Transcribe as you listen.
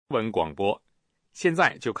文广播。现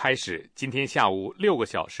在就开始今天下午6个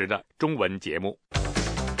小时的中文节目。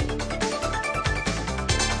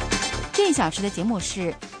这1小时的节目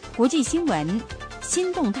是国际新闻、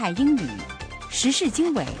新动态英语、时事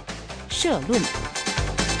经纬、社论。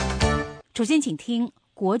首先请听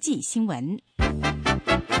国际新闻。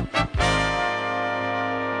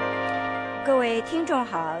各位听众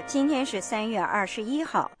好，今天是3月21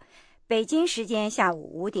号，北京时间下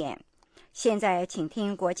午5点。现在请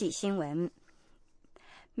听国际新闻。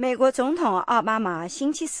美国总统奥巴马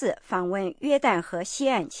星期四访问约旦河西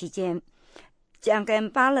岸期间，将跟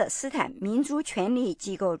巴勒斯坦民族权利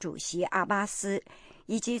机构主席阿巴斯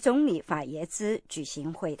以及总理法耶兹举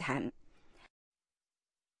行会谈。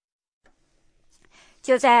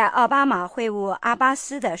就在奥巴马会晤阿巴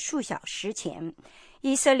斯的数小时前，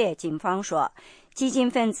以色列警方说，激进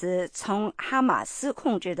分子从哈马斯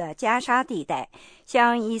控制的加沙地带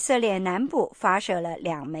向以色列南部发射了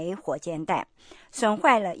2枚火箭弹，损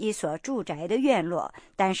坏了一所住宅的院落，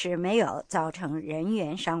但是没有造成人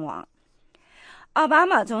员伤亡。奥巴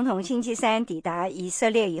马总统星期三抵达以色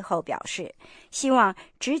列以后表示，希望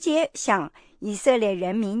直接向以色列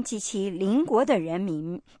人民及其邻国的人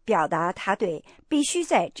民表达他对必须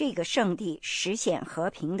在这个圣地实现和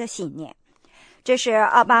平的信念。这是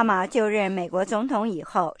奥巴马就任美国总统以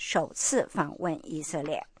后首次访问以色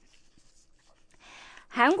列。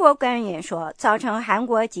韩国官员说，造成韩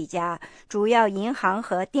国几家主要银行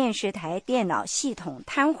和电视台电脑系统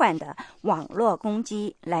瘫痪的网络攻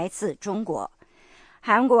击来自中国。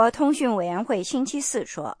韩国通讯委员会星期四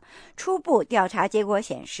说，初步调查结果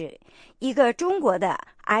显示，一个中国的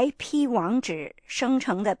IP 网址生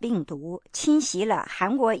成的病毒侵袭了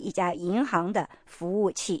韩国一家银行的服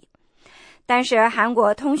务器。但是韩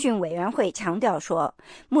国通讯委员会强调说，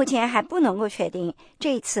目前还不能够确定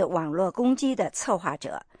这次网络攻击的策划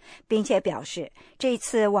者，并且表示这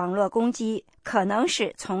次网络攻击可能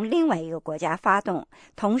是从另外一个国家发动，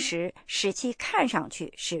同时使其看上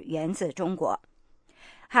去是源自中国。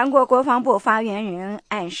韩国国防部发言人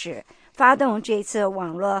暗示，发动这次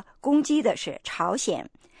网络攻击的是朝鲜。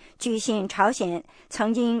据信，朝鲜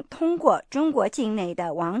曾经通过中国境内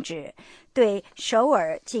的网址对首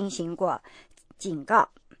尔进行过警告。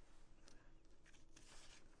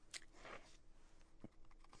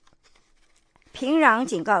平壤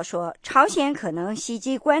警告说，朝鲜可能袭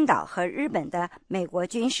击关岛和日本的美国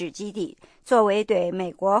军事基地，作为对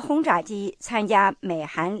美国轰炸机参加美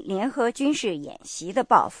韩联合军事演习的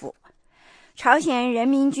报复。朝鲜人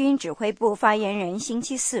民军指挥部发言人星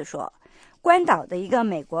期四说，关岛的一个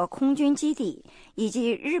美国空军基地以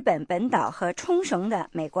及日本本岛和冲绳的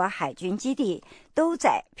美国海军基地都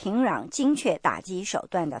在平壤精确打击手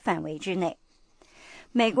段的范围之内。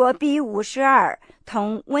美国 B-52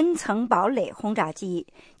 同温层堡垒轰炸机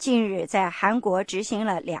近日在韩国执行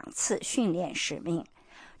了2次训练使命，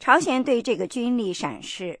朝鲜对这个军力闪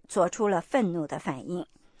失做出了愤怒的反应。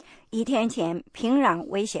1天前，平壤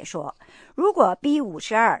威胁说，如果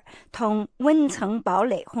B-52 同温层堡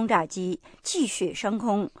垒轰炸机继续升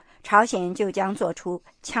空，朝鲜就将做出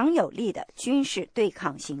强有力的军事对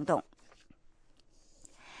抗行动。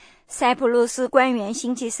塞浦路斯官员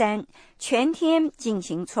星期三全天进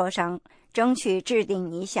行磋商，争取制定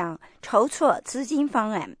一项筹措资金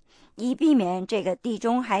方案，以避免这个地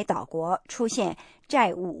中海岛国出现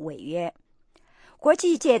债务违约。国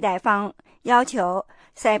际借贷方要求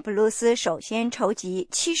塞浦路斯首先筹集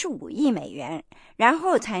75亿美元，然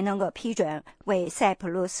后才能够批准为塞浦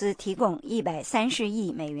路斯提供130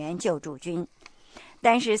亿美元救助金。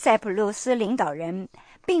但是塞浦路斯领导人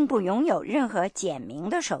并不拥有任何简明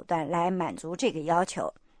的手段来满足这个要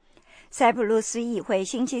求。塞浦路斯议会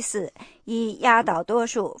星期四以压倒多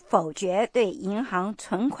数否决对银行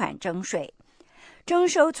存款征税。征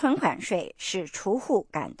收存款税使储户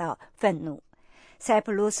感到愤怒。塞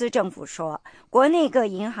浦路斯政府说，国内各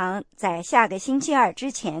银行在下个星期二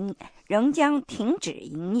之前仍将停止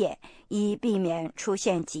营业，以避免出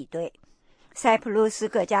现挤兑。塞浦路斯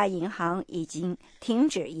各家银行已经停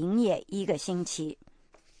止营业1个星期。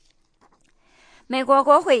美国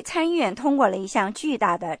国会参议院通过了一项巨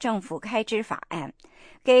大的政府开支法案，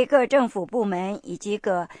给各政府部门以及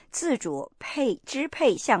各自主支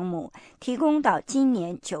配项目提供到今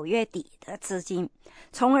年9月底的资金，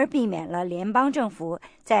从而避免了联邦政府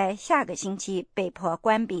在下个星期被迫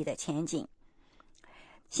关闭的前景。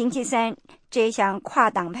星期三，这项跨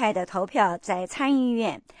党派的投票在参议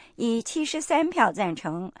院以73票赞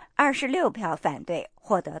成、26票反对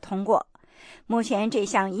获得通过。目前这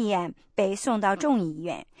项议案被送到众议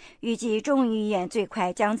院，预计众议院最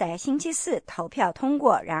快将在星期四投票通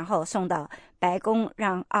过，然后送到白宫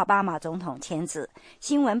让奥巴马总统签字。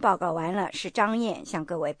新闻报告完了，是张燕向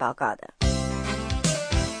各位报告的。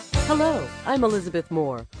Hello, I'm Elizabeth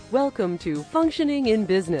Moore. Welcome to Functioning in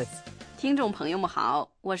Business. 听众朋友们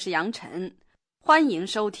好，我是杨晨，欢迎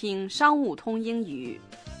收听商务通英语。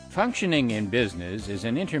Functioning in Business is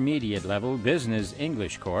an intermediate-level business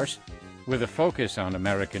English course with a focus on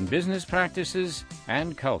American business practices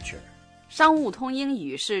and culture. 商务通英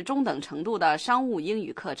语是中等程度的商务英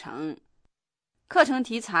语课程，课程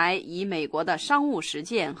题材以美国的商务实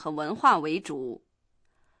践和文化为主，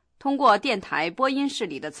通过电台播音室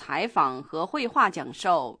里的采访和绘画讲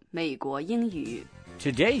授美国英语。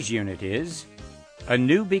Today's unit is A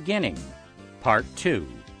New Beginning, Part 2.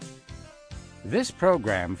 This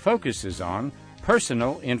program focuses on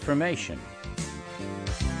personal information.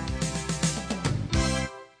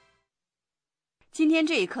 今天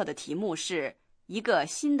这一课的题目是一个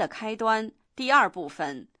新的开端，第二部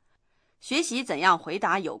分，学习怎样回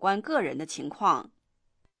答有关个人的情况。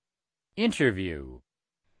Interview.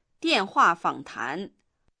 电话访谈。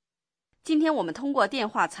今天我们通过电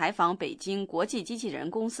话采访北京国际机器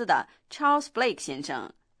人公司的 Charles Blake 先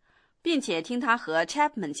生，并且听他和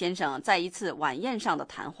Chapman 先生在一次晚宴上的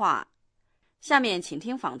谈话。下面请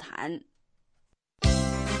听访谈。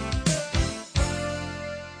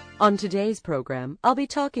On today's program, I'll be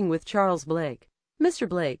talking with Charles Blake. Mr.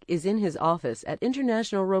 Blake is in his office at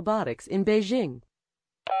International Robotics in Beijing.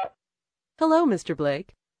 Hello, Mr.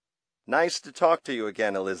 Blake. Nice to talk to you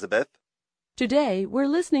again, Elizabeth. Today, we're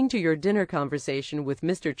listening to your dinner conversation with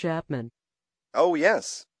Mr. Chapman. Oh,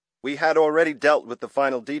 yes. We had already dealt with the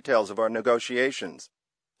final details of our negotiations,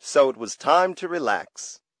 so it was time to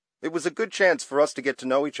relax. It was a good chance for us to get to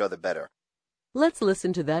know each other better. Let's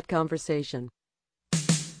listen to that conversation.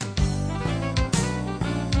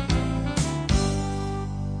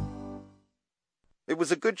 It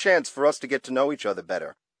was a good chance for us to get to know each other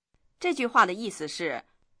better. 这句话的意思是，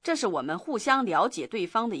这是我们互相了解对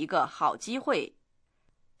方的一个好机会。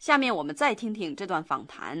下面我们再听听这段访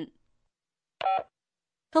谈。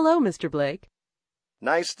Hello, Mr. Blake.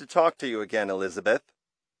 Nice to talk to you again, Elizabeth.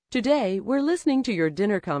 Today, we're listening to your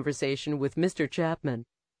dinner conversation with Mr. Chapman.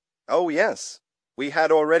 Oh, yes. We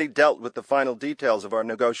had already dealt with the final details of our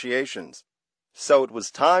negotiations, so it was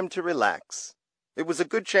time to relax. It was a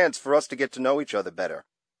good chance for us to get to know each other better.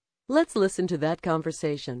 Let's listen to that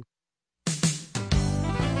conversation.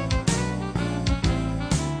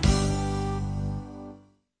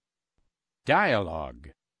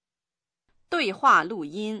 Dialogue. 对话录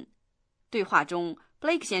音。对话中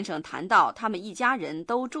Blake 先生谈到他们一家人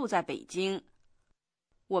都住在北京。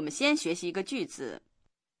我们先学习一个句子。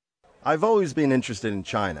I've always been interested in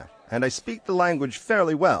China, and I speak the language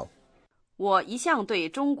fairly well. 我一向对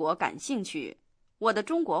中国感兴趣，我的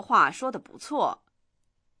中国话说得不错。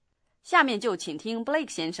下面就请听 Blake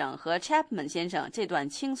先生和 Chapman 先生这段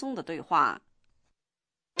轻松的对话。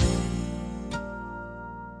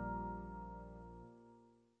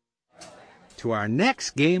To our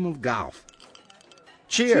next game of golf.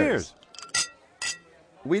 Cheers.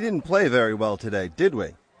 We didn't play very well today, did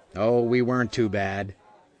we? Oh, we weren't too bad.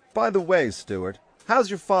 By the way, Stuart,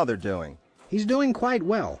 how's your father doing? He's doing quite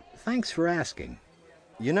well. Thanks for asking.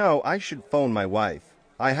 You know, I should phone my wife.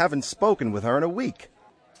 I haven't spoken with her in a week.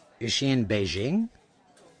 Is she in Beijing?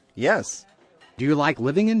 Yes. Do you like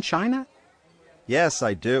living in China? Yes,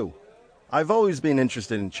 I do. I've always been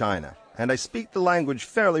interested in China, and I speak the language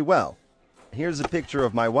fairly well. Here's a picture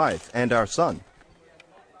of my wife and our son.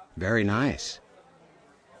 Very nice.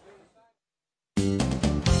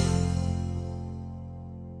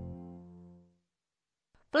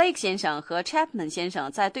 Blake 先生和 Chapman 先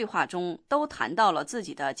生在对话中都谈到了自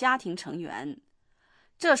己的家庭成员，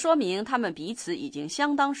这说明他们彼此已经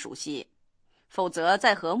相当熟悉，否则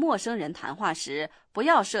在和陌生人谈话时，不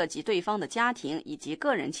要涉及对方的家庭以及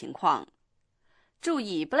个人情况。注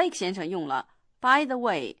意 Blake 先生用了 by the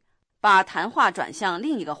way， 把谈话转向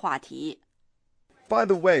另一个话题。By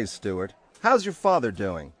the way, Stuart, how's your father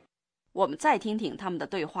doing? 我们再听听他们的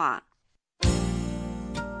对话。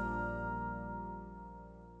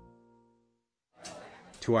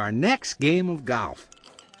To our next game of golf.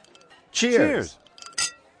 Cheers.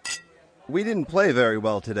 We didn't play very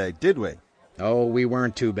well today, did we? Oh, we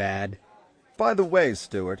weren't too bad. By the way,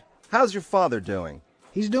 Stuart, how's your father doing?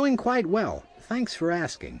 He's doing quite well. Thanks for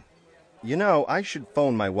asking. You know, I should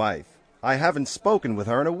phone my wife. I haven't spoken with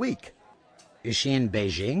her in a week. Is she in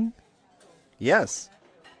Beijing? Yes.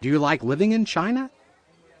 Do you like living in China?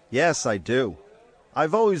 Yes, I do.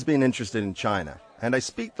 I've always been interested in China, and I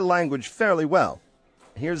speak the language fairly well.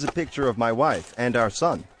 Here's a picture of my wife and our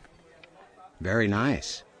son. Very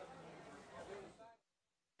nice.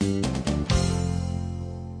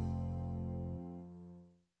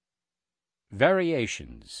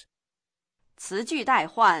 Variations. 词句代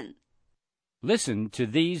换。 Listen to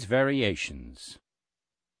these variations.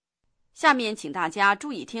 下面请大家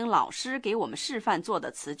注意听老师给我们示范做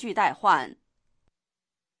的词句代换。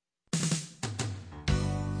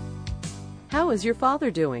 How is your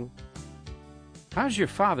father doing? How's your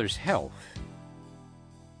father's health?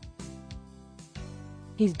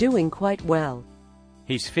 He's doing quite well.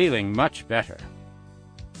 He's feeling much better.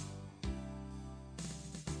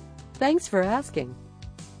 Thanks for asking.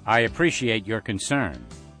 I appreciate your concern.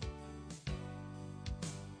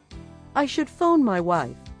 I should phone my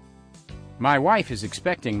wife. My wife is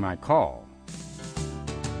expecting my call.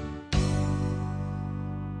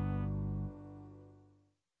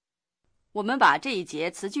 我们把这一节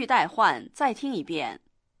词句代换再听一遍。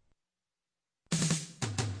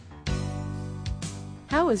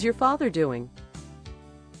 How is your father doing?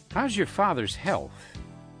 How's your father's health?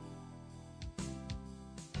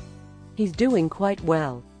 He's doing quite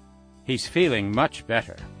well. He's feeling much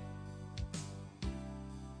better.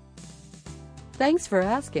 Thanks for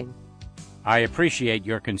asking. I appreciate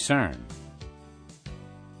your concern.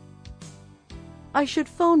 I should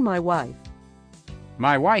phone my wife.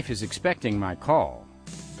 My wife is expecting my call.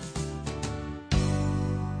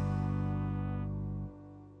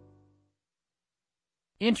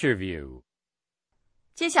 'Interview.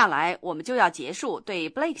 接下来我们就要结束对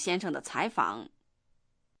Blake 先生的采访。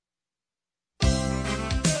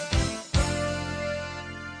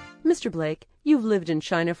 Mr. Blake, you've lived in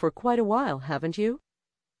China for quite a while, haven't you?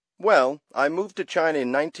 Well, I moved to China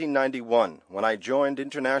in 1991 when I joined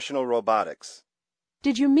International Robotics.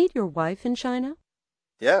 Did you meet your wife in China?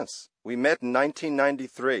 Yes, we met in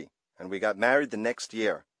 1993, and we got married the next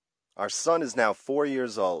year. Our son is now 4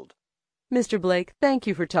 years old. Mr. Blake, thank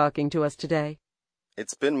you for talking to us today.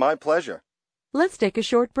 It's been my pleasure. Let's take a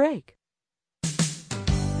short break.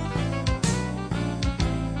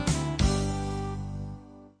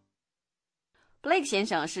 Blake 先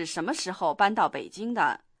生是什么时候搬到北京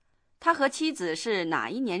的？他和妻子是哪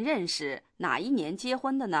一年认识，哪一年结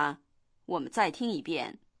婚的呢？我们再听一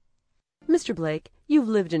遍。 Mr. Blake, you've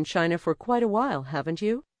lived in China for quite a while, haven't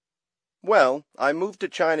you? Well, I moved to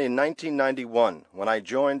China in 1991 when I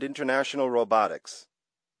joined International Robotics.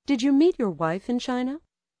 Did you meet your wife in China?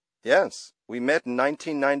 Yes, we met in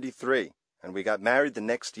 1993, and we got married the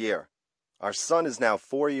next year. Our son is now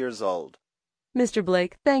 4 years old. Mr.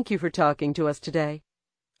 Blake, thank you for talking to us today.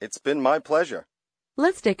 It's been my pleasure.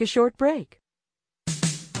 Let's take a short break.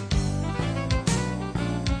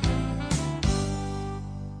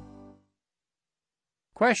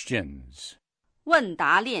 Questions. 问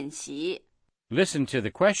答练习。 Listen to the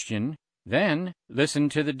question, then listen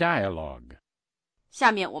to the dialogue.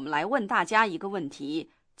 下面我们来问大家一个问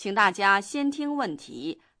题，请大家先听问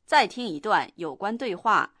题，再听一段有关对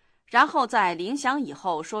话，然后在铃响以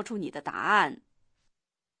后说出你的答案。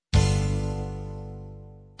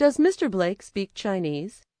 Does Mr. Blake speak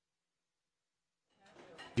Chinese?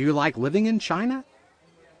 Do you like living in China?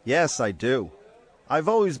 Yes, I do. I've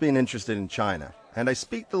always been interested in China, and I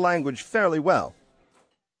speak the language fairly well.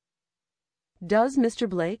 Does Mr.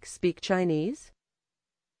 Blake speak Chinese?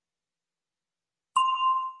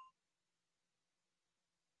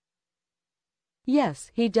 Yes,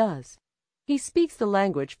 he does. He speaks the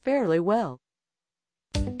language fairly well.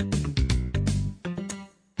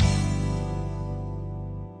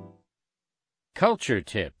 Culture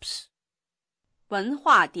tips. 文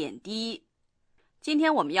化点滴。今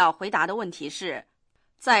天我们要回答的问题是，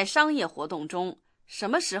在商业活动中，什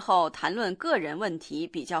么时候谈论个人问题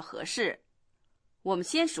比较合适？我们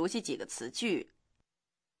先熟悉几个词句。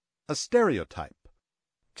 A stereotype.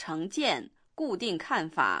 成见、固定看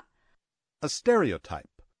法， A stereotype.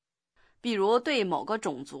 比如对某个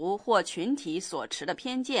种族或群体所持的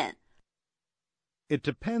偏见。 It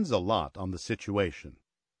depends a lot on the situation.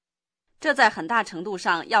 这在很大程度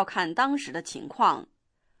上要看当时的情况。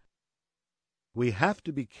 We have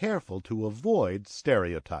to be careful to avoid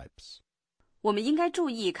stereotypes. 我们应该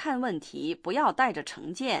注意看问题，不要带着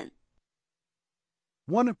成见。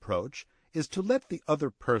 One approach is to let the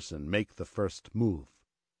other person make the first move.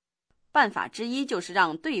 办法之一就是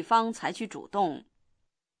让对方采取主动。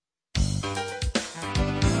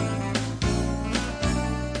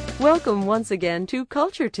 Welcome once again to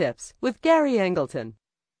Culture Tips with Gary Angleton.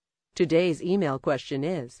 Today's email question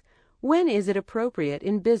is, when is it appropriate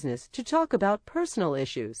in business to talk about personal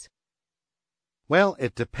issues? Well,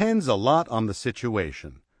 it depends a lot on the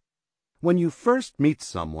situation. When you first meet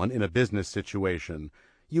someone in a business situation,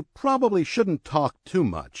 you probably shouldn't talk too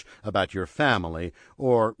much about your family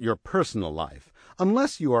or your personal life,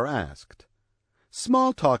 unless you are asked.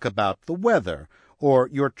 Small talk about the weather or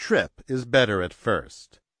your trip is better at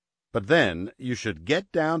first. But then you should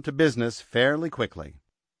get down to business fairly quickly.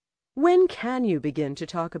 When can you begin to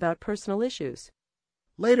talk about personal issues?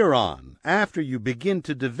 Later on, after you begin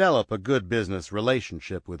to develop a good business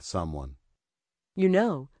relationship with someone. You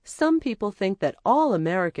know, some people think that all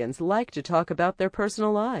Americans like to talk about their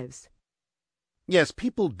personal lives. Yes,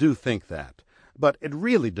 people do think that, but it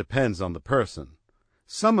really depends on the person.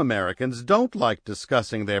 Some Americans don't like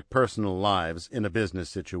discussing their personal lives in a business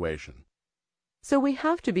situation. So we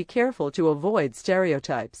have to be careful to avoid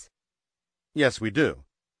stereotypes. Yes, we do.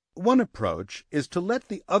 One approach is to let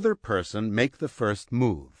the other person make the first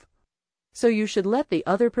move. So you should let the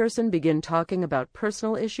other person begin talking about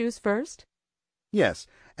personal issues first? Yes,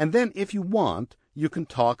 and then if you want, you can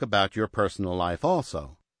talk about your personal life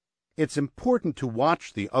also. It's important to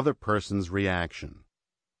watch the other person's reaction.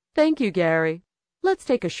 Thank you, Gary. Let's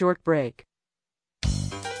take a short break.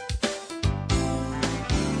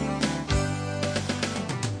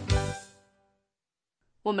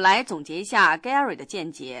我们来总结一下 Gary 的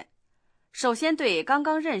见解。首先，对刚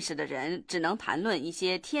刚认识的人只能谈论一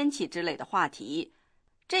些天气之类的话题，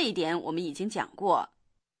这一点我们已经讲过。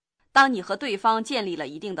当你和对方建立了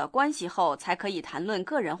一定的关系后，才可以谈论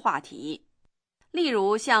个人话题。例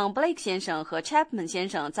如，像 Blake 先生和 Chapman 先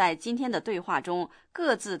生在今天的对话中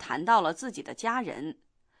各自谈到了自己的家人，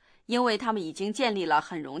因为他们已经建立了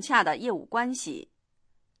很融洽的业务关系。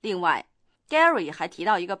另外， Gary 还提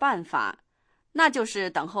到一个办法，那就是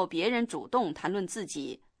等候别人主动谈论自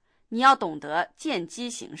己，你要懂得见机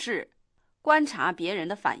行事，观察别人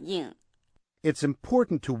的反应。It's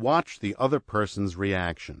important to watch the other person's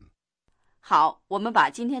reaction. 好，我们把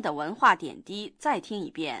今天的文化点滴再听一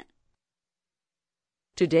遍。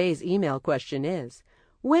Today's email question is,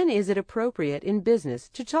 when is it appropriate in business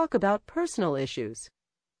to talk about personal issues?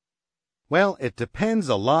 Well, it depends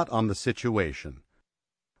a lot on the situation.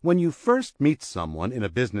 When you first meet someone in a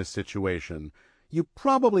business situation, you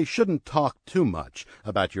probably shouldn't talk too much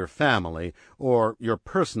about your family or your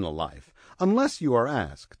personal life, unless you are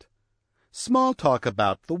asked. Small talk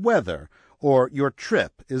about the weather or your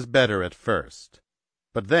trip is better at first.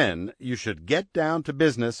 But then you should get down to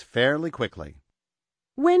business fairly quickly.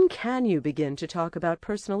 When can you begin to talk about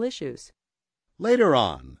personal issues? Later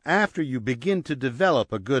on, after you begin to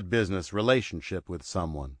develop a good business relationship with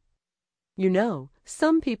someone. You know,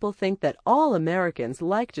 some people think that all Americans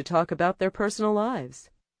like to talk about their personal lives.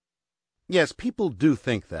 Yes, people do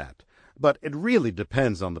think that, but it really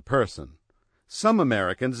depends on the person. Some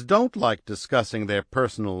Americans don't like discussing their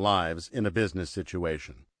personal lives in a business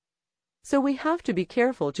situation. So we have to be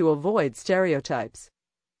careful to avoid stereotypes.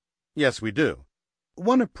 Yes, we do.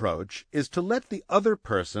 One approach is to let the other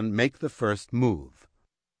person make the first move.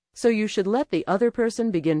 So you should let the other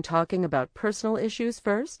person begin talking about personal issues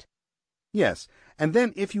first? Yes, and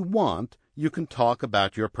then if you want, you can talk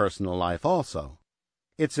about your personal life also.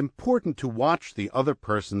 It's important to watch the other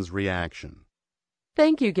person's reaction.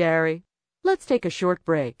 Thank you, Gary. Let's take a short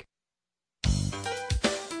break.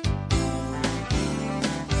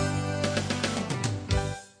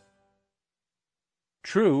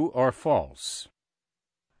 True or false?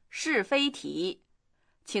 是非题，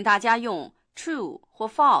请大家用 true 或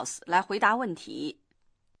false 来回答问题。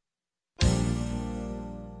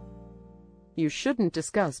You shouldn't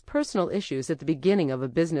discuss personal issues at the beginning of a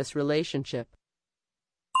business relationship.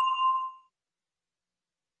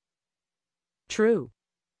 True.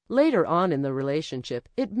 Later on in the relationship,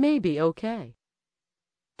 it may be okay.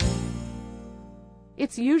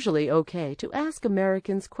 It's usually okay to ask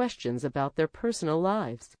Americans questions about their personal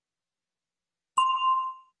lives.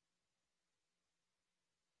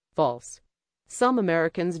 False. Some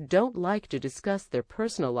Americans don't like to discuss their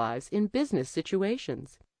personal lives in business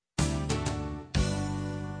situations.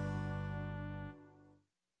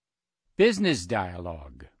 Business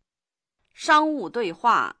dialogue. 商务对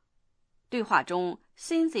话。对话中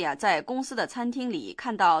Cynthia 在公司的餐厅里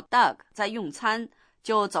看到 Doug 在用餐，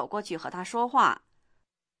就走过去和他说话。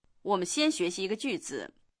我们先学习一个句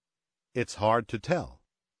子。It's hard to tell.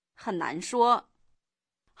 很难说。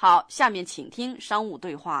好，下面请听商务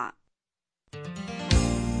对话。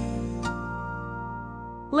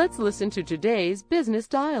Let's listen to today's business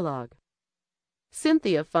dialogue.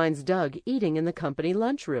 Cynthia finds Doug eating in the company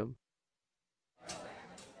lunchroom.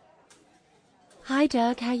 Hi,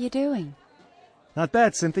 Doug. How you doing? Not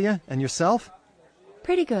bad, Cynthia. And yourself?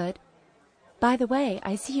 Pretty good. By the way,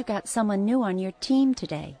 I see you got someone new on your team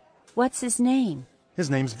today. What's his name? His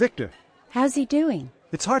name's Victor. How's he doing?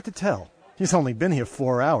 It's hard to tell. He's only been here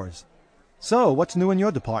 4 hours. So, what's new in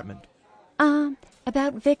your department?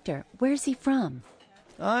 About Victor. Where's he from?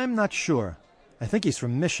 I'm not sure. I think he's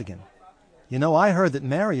from Michigan. You know, I heard that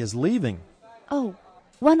Mary is leaving. Oh,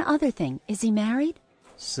 one other thing. Is he married?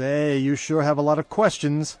 Say, you sure have a lot of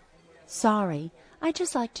questions. Sorry. I'd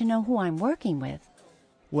just like to know who I'm working with.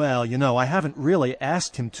 Well, you know, I haven't really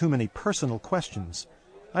asked him too many personal questions.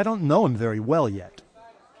 I don't know him very well yet.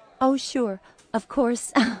 Oh, sure. Of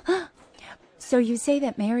course. So you say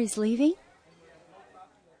that Mary's leaving?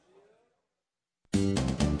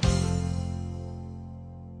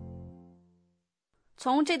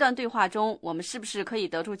 从这段对话中，我们是不是可以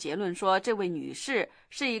得出结论说，这位女士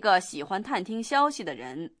是一个喜欢探听消息的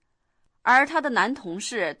人，而她的男同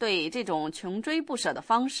事对这种穷追不舍的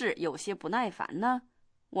方式有些不耐烦呢？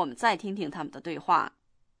我们再听听他们的对话。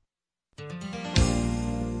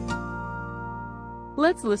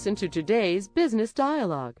Let's listen to today's business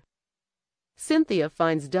dialogue. Cynthia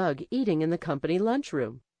finds Doug eating in the company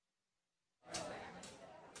lunchroom.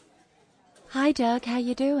 Hi, Doug. How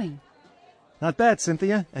you doing? Not bad,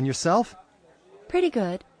 Cynthia. And yourself? Pretty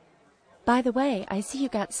good. By the way, I see you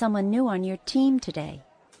got someone new on your team today.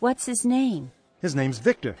 What's his name? His name's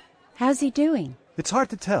Victor. How's he doing? It's hard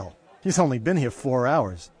to tell. He's only been here 4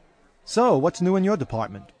 hours. So, what's new in your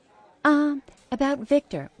department? About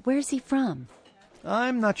Victor. Where's he from?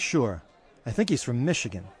 I'm not sure. I think he's from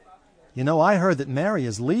Michigan. You know, I heard that Mary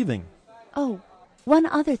is leaving. Oh, one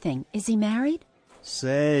other thing. Is he married?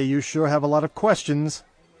 Say, you sure have a lot of questions.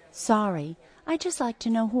 Sorry. I'd just like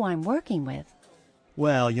to know who I'm working with.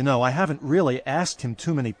 Well, you know, I haven't really asked him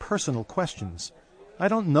too many personal questions. I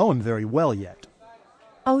don't know him very well yet.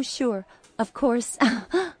 Oh, sure. Of course.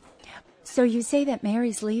 So you say that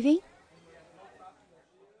Mary's leaving?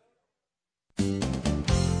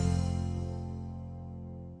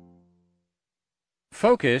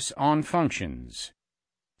 Focus on functions.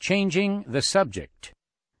 Changing the subject.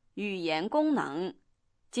 语言功能，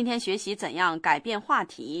今天学习怎样改变话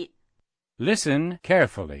题。Listen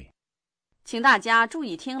carefully. 请大家注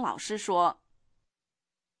意听老师说。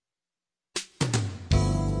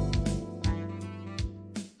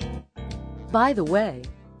By the way,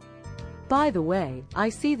 I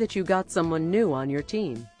see that you got someone new on your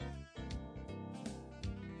team.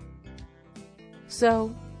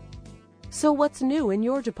 So what's new in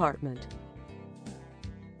your department?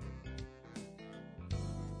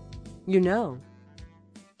 You know,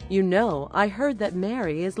 I heard that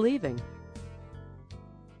Mary is leaving.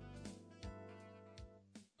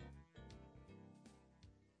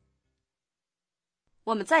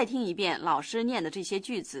 我们再听一遍老师念的这些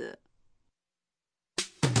句子。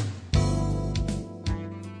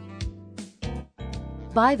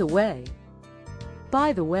By the way,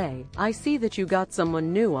 I see that you got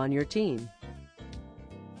someone new on your team.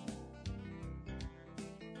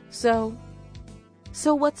 So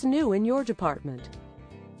what's new in your department?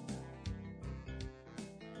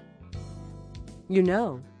 You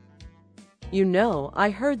know, I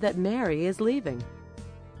heard that Mary is leaving.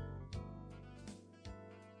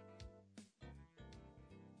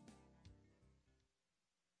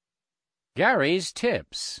 Gary's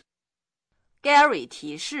tips. Gary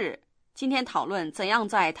提示，今天讨论怎样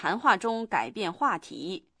在谈话中改变话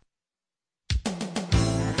题。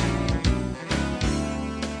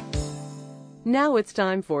Now it's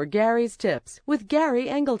time for Gary's Tips with Gary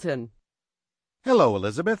Engleton. Hello,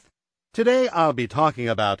 Elizabeth. Today I'll be talking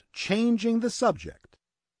about changing the subject.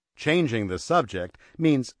 Changing the subject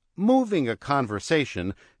means moving a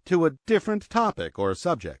conversation to a different topic or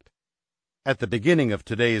subject. At the beginning of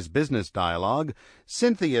today's business dialogue,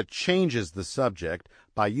 Cynthia changes the subject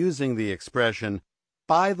by using the expression,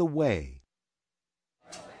 by the way.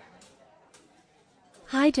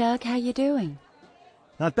 Hi, Doug. How you doing?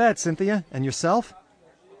 Not bad, Cynthia. And yourself?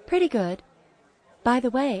 Pretty good. By the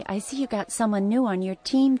way, I see you got someone new on your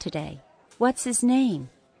team today. What's his name?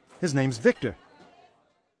 His name's Victor.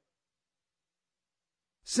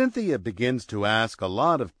 Cynthia begins to ask a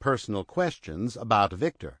lot of personal questions about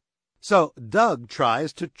Victor. So Doug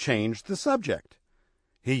tries to change the subject.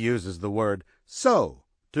 He uses the word so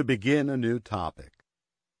to begin a new topic.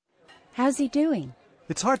 How's he doing?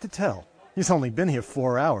 It's hard to tell. He's only been here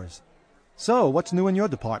 4 hours. So, what's new in your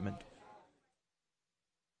department?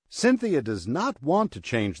 Cynthia does not want to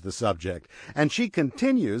change the subject, and she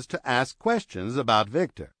continues to ask questions about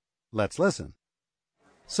Victor. Let's listen.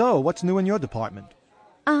 So, what's new in your department?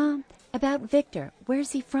 About Victor.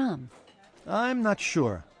 Where's he from? I'm not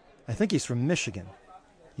sure. I think he's from Michigan.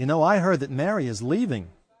 You know, I heard that Mary is leaving.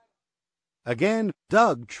 Again,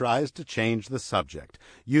 Doug tries to change the subject,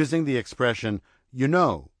 using the expression, you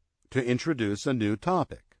know, to introduce a new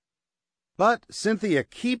topic. But Cynthia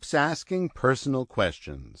keeps asking personal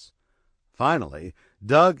questions. Finally,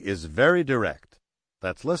 Doug is very direct.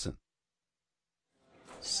 Let's listen.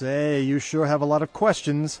 Say, you sure have a lot of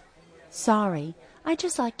questions. Sorry, I'd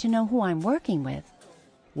just like to know who I'm working with.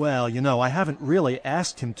 Well, I haven't really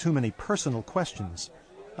asked him too many personal questions.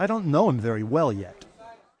 I don't know him very well yet.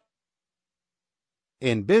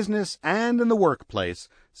 In business and in the workplace,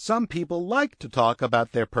 some people like to talk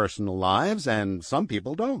about their personal lives and some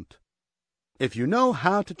people don't. If you know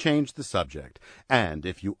how to change the subject, and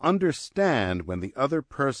if you understand when the other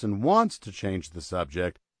person wants to change the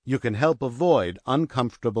subject, you can help avoid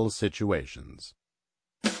uncomfortable situations.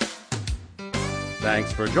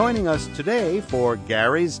 Thanks for joining us today for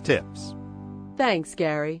Gary's Tips. Thanks,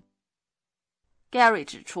 Gary. Gary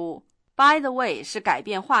指出 By the way 是改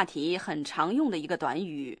变话题很常用的一个短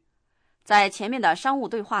语。在前面的商务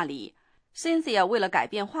对话里 Cynthia 为了改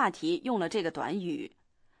变话题用了这个短语，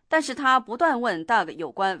但是他不断问 Doug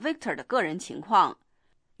有关 Victor 的个人情况，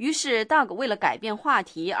于是 Doug 为了改变话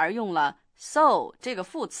题而用了 So 这个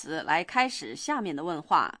副词来开始下面的问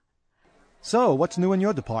话。 So, what's new in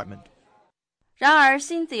your department? 然而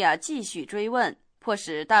Cynthia 继续追问，迫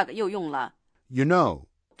使 Doug 又用了 You know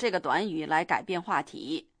这个短语来改变话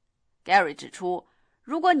题。 Gary 指出，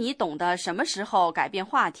如果你懂得什么时候改变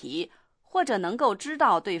话题，或者能够知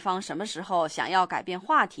道对方什么时候想要改变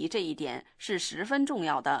话题，这一点是十分重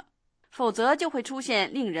要的，否则就会出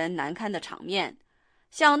现令人难堪的场面。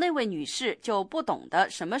像那位女士就不懂得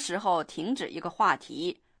什么时候停止一个话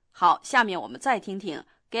题。好，下面我们再听听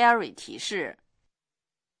Gary 提示。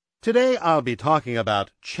 Today I'll be talking about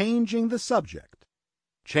changing the subject.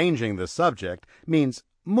 Changing the subject means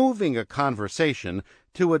moving a conversation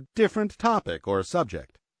to a different topic or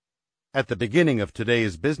subject. At the beginning of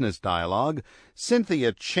today's business dialogue,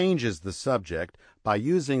 Cynthia changes the subject by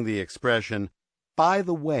using the expression, by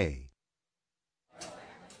the way.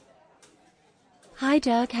 Hi,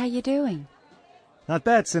 Doug. How you doing? Not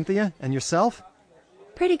bad, Cynthia. And yourself?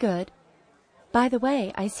 Pretty good. By the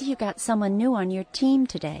way, I see you got someone new on your team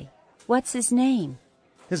today. What's his name?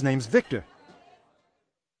 His name's Victor.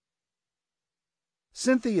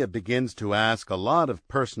 Cynthia begins to ask a lot of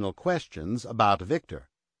personal questions about Victor.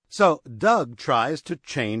 So Doug tries to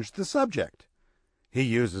change the subject. He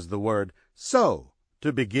uses the word so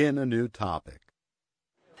to begin a new topic.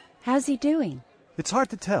 How's he doing? It's hard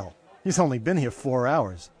to tell. He's only been here 4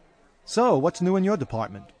 hours. So, what's new in your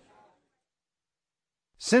department?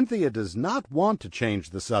 Cynthia does not want to change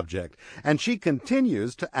the subject, and she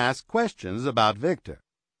continues to ask questions about Victor.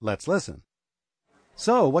 Let's listen.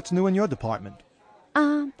 So, what's new in your department?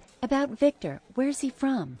 About Victor. Where's he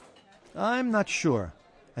from? I'm not sure.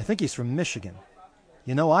 I think he's from Michigan.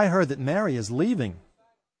 I heard that Mary is leaving.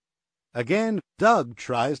 Again, Doug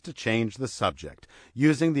tries to change the subject,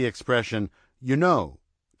 using the expression, you know,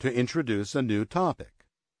 to introduce a new topic.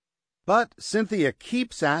 But Cynthia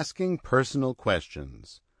keeps asking personal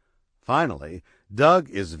questions. Finally, Doug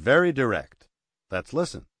is very direct. Let's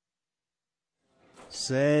listen.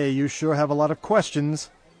 Say, you sure have a lot of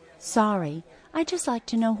questions. Sorry, I'd just like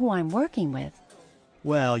to know who I'm working with.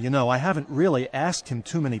 Well, I haven't really asked him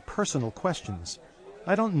too many personal questions.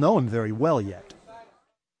 I don't know him very well yet.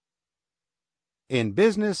 In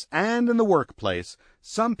business and in the workplace,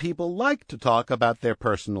 some people like to talk about their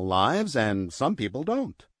personal lives and some people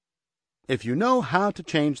don't. If you know how to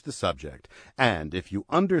change the subject, and if you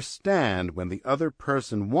understand when the other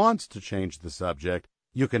person wants to change the subject,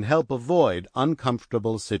 you can help avoid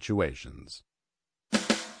uncomfortable situations.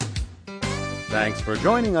 Thanks for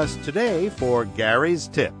joining us today for Gary's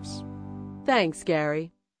Tips. Thanks,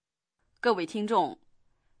 Gary. 各位听众，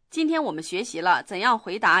今天我们学习了怎样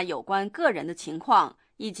回答有关个人的情况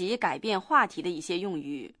以及改变话题的一些用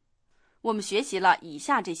语。我们学习了以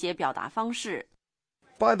下这些表达方式。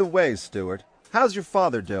 By the way, Stuart, how's your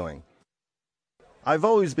father doing? I've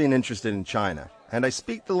always been interested in China, and I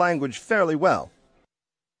speak the language fairly well.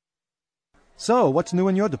 So, what's new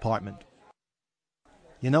in your department?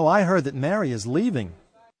 I heard that Mary is leaving.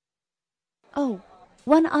 Oh,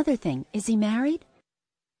 one other thing. Is he married?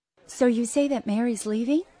 So you say that Mary's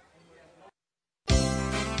leaving?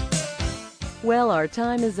 Well, our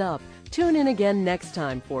time is up. Tune in again next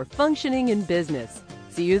time for Functioning in Business.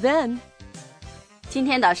 See you then. 今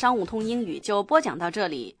天的商务通英语就播讲到这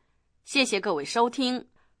里，谢谢各位收听，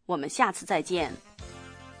我们下次再见。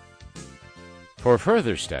 For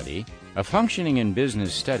further study, a Functioning in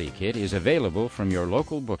Business study kit is available from your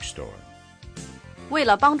local bookstore. 为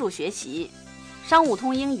了帮助学习，商务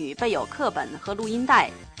通英语备有课本和录音带，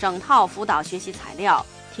整套辅导学习材料，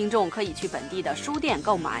听众可以去本地的书店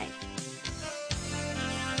购买。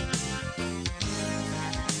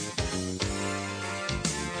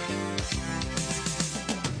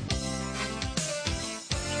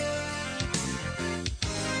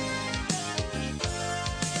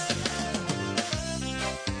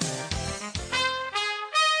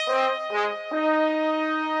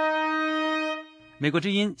美国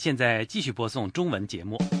之音现在继续播送中文节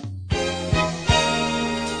目。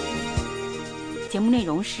节目内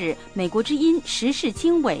容是美国之音时事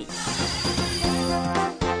经纬。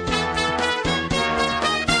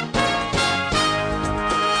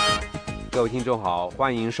各位听众好，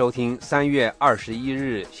欢迎收听3月21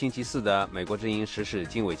日星期四的美国之音时事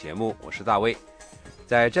经纬节目，我是大卫。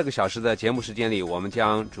在这个小时的节目时间里，我们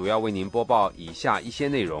将主要为您播报以下一些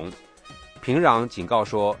内容。平壤警告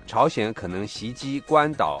说，朝鲜可能袭击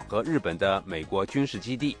关岛和日本的美国军事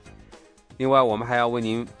基地。另外，我们还要为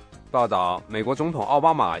您报道，美国总统奥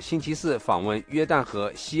巴马星期四访问约旦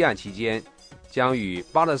河西岸期间，将与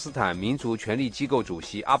巴勒斯坦民族权力机构主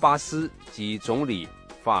席阿巴斯及总理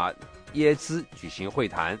法耶兹举行会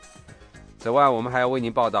谈。此外，我们还要为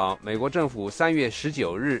您报道，美国政府3月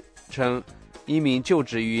19日称，一名就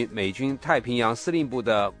职于美军太平洋司令部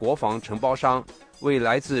的国防承包商为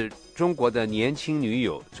来自中国的年轻女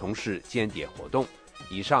友从事间谍活动。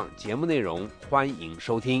以上节目内容，欢迎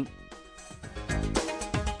收听。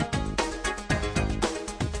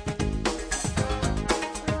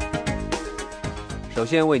首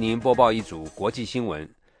先为您播报一组国际新闻。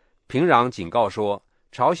平壤警告说，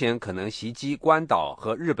朝鲜可能袭击关岛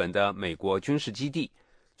和日本的美国军事基地，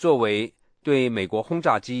作为对美国轰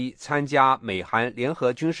炸机参加美韩联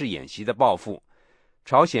合军事演习的报复。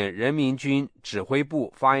朝鲜人民军指挥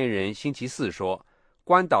部发言人星期四说，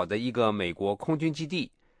关岛的一个美国空军基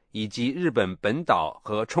地以及日本本岛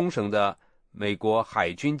和冲绳的美国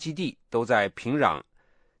海军基地都在平壤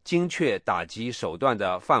精确打击手段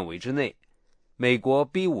的范围之内。美国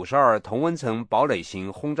B-52 同温层堡垒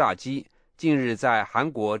型轰炸机近日在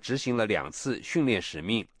韩国执行了2次训练使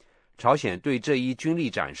命，朝鲜对这一军力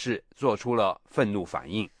展示做出了愤怒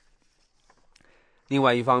反应。另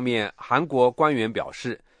外一方面，韩国官员表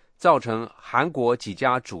示，造成韩国几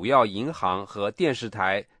家主要银行和电视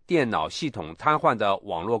台电脑系统瘫痪的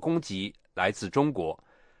网络攻击来自中国。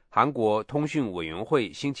韩国通讯委员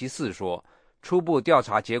会星期四说，初步调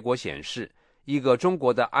查结果显示，一个中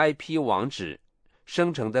国的 IP 网址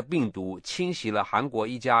生成的病毒侵袭了韩国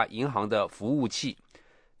一家银行的服务器，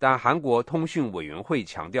但韩国通讯委员会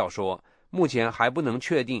强调说，目前还不能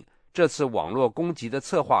确定这次网络攻击的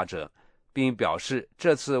策划者，并表示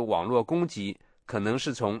这次网络攻击可能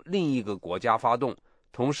是从另一个国家发动，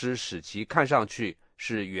同时使其看上去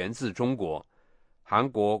是源自中国。韩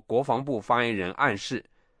国国防部发言人暗示，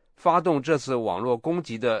发动这次网络攻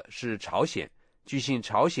击的是朝鲜，据信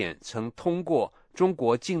朝鲜曾通过中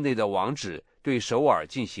国境内的网址对首尔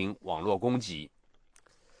进行网络攻击。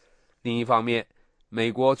另一方面，美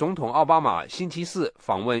国总统奥巴马星期四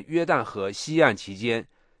访问约旦河西岸期间，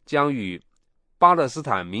将与巴勒斯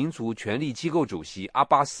坦民族权力机构主席阿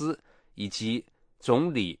巴斯以及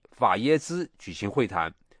总理法耶兹举行会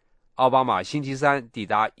谈。奥巴马星期三抵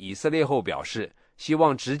达以色列后表示，希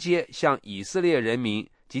望直接向以色列人民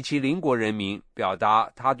及其邻国人民表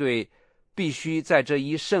达他对必须在这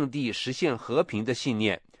一圣地实现和平的信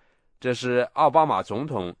念。这是奥巴马总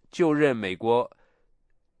统就任美国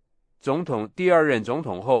总统第2任总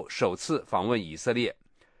统后首次访问以色列。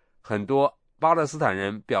很多巴勒斯坦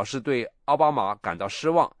人表示对奥巴马感到失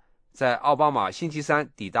望。在奥巴马星期三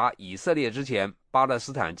抵达以色列之前，巴勒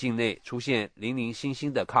斯坦境内出现零零星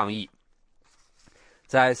星的抗议。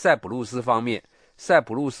在塞浦路斯方面，塞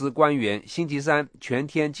浦路斯官员星期三全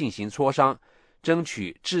天进行磋商，争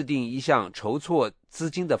取制定一项筹措资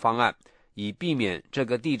金的方案，以避免这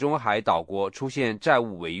个地中海岛国出现债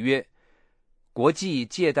务违约。国际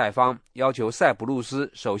借贷方要求塞浦路斯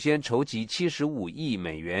首先筹集75亿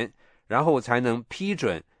美元，然后才能批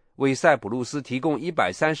准为塞浦路斯提供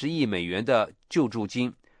130亿美元的救助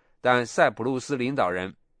金，但塞浦路斯领导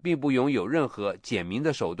人并不拥有任何简明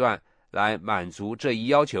的手段来满足这一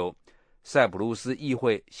要求。塞浦路斯议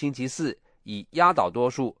会星期四以压倒多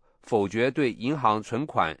数否决对银行存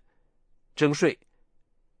款征税，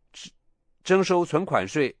征收存款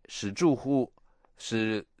税使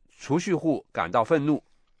储蓄户感到愤怒。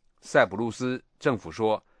塞浦路斯政府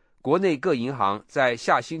说，国内各银行在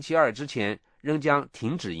下星期2之前仍将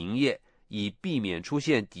停止营业，以避免出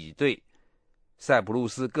现抵兑。塞浦路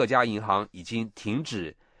斯各家银行已经停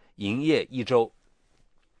止营业1周。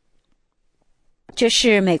这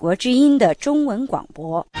是美国之音的中文广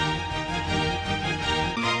播。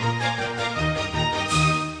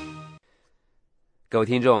各位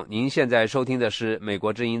听众，您现在收听的是美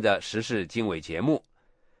国之音的时事经纬节目。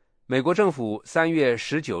美国政府3月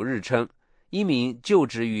19日称，一名就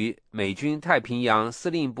职于美军太平洋司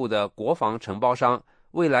令部的国防承包商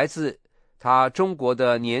为来自他中国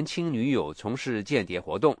的年轻女友从事间谍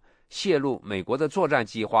活动，泄露美国的作战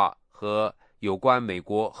计划和有关美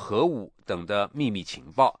国核武等的秘密情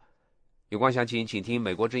报。有关详情，请听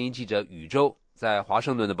美国之音记者宇宙在华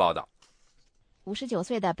盛顿的报道。59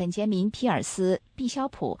岁的本杰明·皮尔斯·毕肖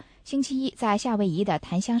普星期一在夏威夷的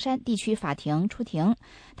檀香山地区法庭出庭，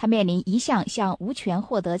他面临一项向无权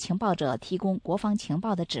获得情报者提供国防情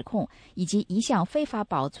报的指控，以及一项非法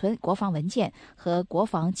保存国防文件和国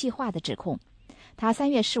防计划的指控。他3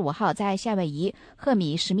月15号在夏威夷赫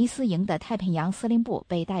米史密斯营的太平洋司令部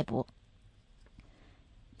被逮捕。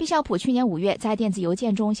毕肖普去年5月在电子邮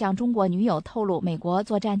件中向中国女友透露美国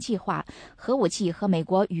作战计划、核武器和美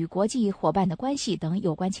国与国际伙伴的关系等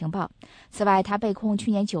有关情报。此外，他被控去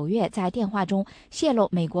年9月在电话中泄露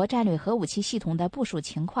美国战略核武器系统的部署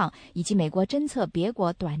情况，以及美国侦测别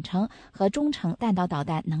国短程和中程弹道导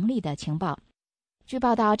弹能力的情报。据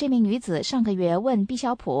报道，这名女子上个月问毕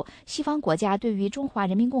肖普，西方国家对于中华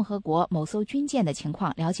人民共和国某艘军舰的情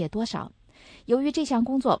况了解多少。由于这项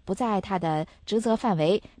工作不在他的职责范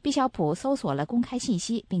围，毕肖普搜索了公开信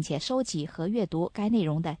息，并且收集和阅读该内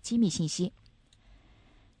容的机密信息。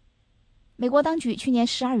美国当局去年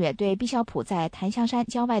12月对毕肖普在檀香山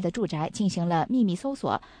郊外的住宅进行了秘密搜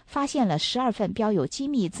索，发现了12份标有机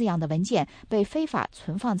密字样的文件被非法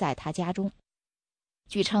存放在他家中。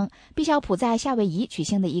据称，毕肖普在夏威夷举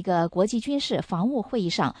行的一个国际军事防务会议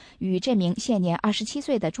上与这名现年27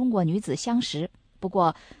岁的中国女子相识。不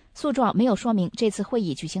过，诉状没有说明这次会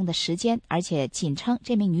议举行的时间，而且仅称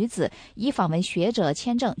这名女子以访问学者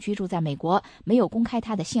签证居住在美国，没有公开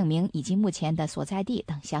她的姓名以及目前的所在地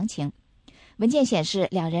等详情。文件显示，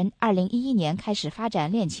两人2011年开始发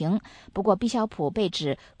展恋情，不过毕肖普被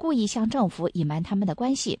指故意向政府隐瞒他们的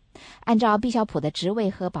关系。按照毕肖普的职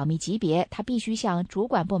位和保密级别，他必须向主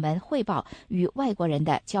管部门汇报与外国人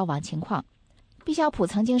的交往情况。毕肖普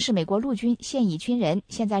曾经是美国陆军现役军人，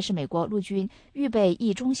现在是美国陆军预备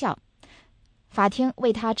役中校。法庭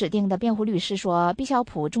为他指定的辩护律师说，毕肖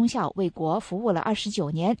普中校为国服务了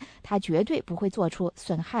29年，他绝对不会做出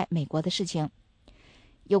损害美国的事情。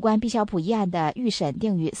有关毕肖普一案的预审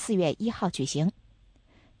定于4月1号举行。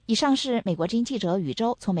以上是美国之音记者宇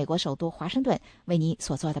宙从美国首都华盛顿为您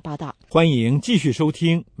所做的报道。欢迎继续收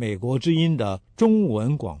听美国之音的中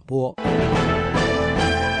文广播。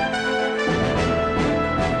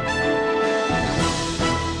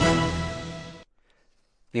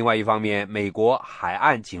另外一方面，美国海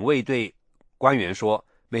岸警卫队官员说，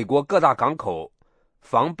美国各大港口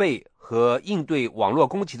防备和应对网络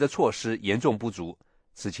攻击的措施严重不足。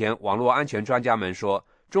此前，网络安全专家们说，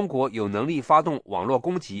中国有能力发动网络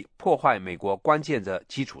攻击，破坏美国关键的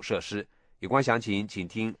基础设施。有关详情，请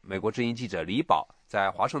听美国之音记者李宝在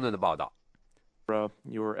华盛顿的报道。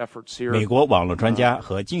美国网络专家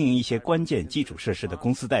和经营一些关键基础设施的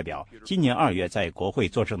公司代表今年2月在国会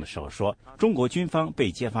作证的时候说，中国军方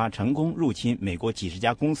被揭发成功入侵美国几十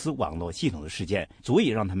家公司网络系统的事件，足以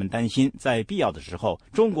让他们担心在必要的时候，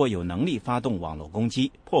中国有能力发动网络攻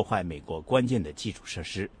击，破坏美国关键的基础设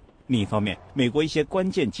施。另一方面，美国一些关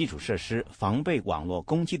键基础设施防备网络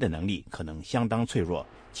攻击的能力可能相当脆弱，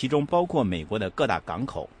其中包括美国的各大港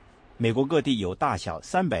口。美国各地有大小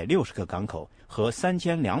360个港口和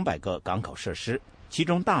3200个港口设施，其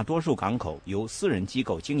中大多数港口由私人机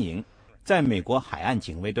构经营。在美国海岸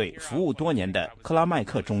警卫队服务多年的克拉麦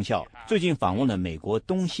克中校最近访问了美国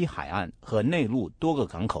东西海岸和内陆多个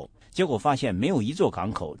港口，结果发现没有一座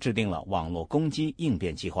港口制定了网络攻击应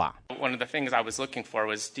变计划。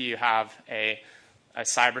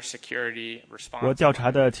我调查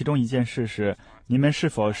的其中一件事是，你们是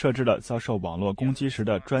否设置了遭受网络攻击时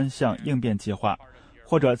的专项应变计划，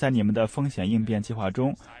或者在你们的风险应变计划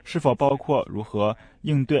中是否包括如何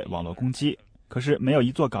应对网络攻击？可是没有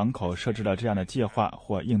一座港口设置了这样的计划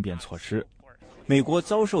或应变措施。美国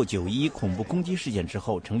遭受911恐怖攻击事件之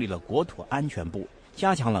后，成立了国土安全部，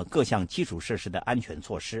加强了各项基础设施的安全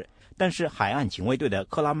措施。但是海岸警卫队的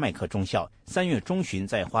克拉麦克中校3月中旬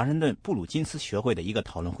在华盛顿布鲁金斯学会的一个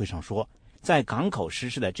讨论会上说，在港口实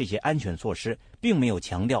施的这些安全措施并没有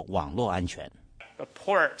强调网络安全。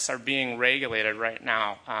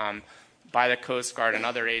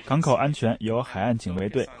港口安全由海岸警卫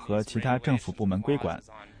队和其他政府部门规管。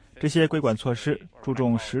这些规管措施注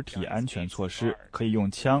重实体安全措施，可以用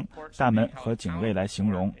枪、大门和警卫来形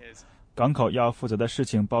容。港口要负责的事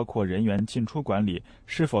情包括人员进出管理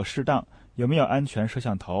是否适当，有没有安全摄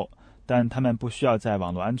像头，但他们不需要在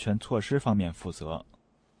网络安全措施方面负责。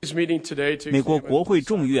美国国会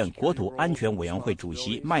众议院国土安全委员会主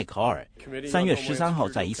席麦考尔3月13号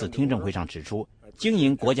在一次听证会上指出，经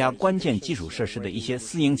营国家关键基础设施的一些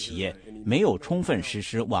私营企业没有充分实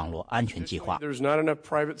施网络安全计划。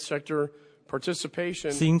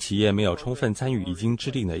私营企业没有充分参与已经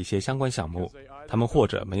制定的一些相关项目，他们或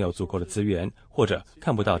者没有足够的资源，或者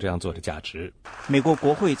看不到这样做的价值。美国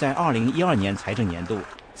国会在2012年财政年度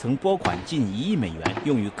曾拨款近1亿美元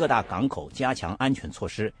用于各大港口加强安全措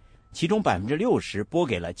施，其中60%拨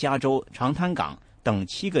给了加州长滩港等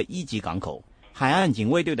7个1级港口。海岸警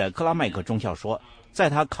卫队的克拉麦克中校说，在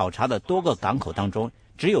他考察的多个港口当中，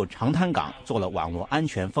只有长滩港做了网络安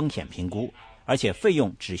全风险评估，而且费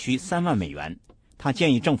用只需3万美元。他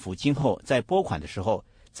建议政府今后在拨款的时候，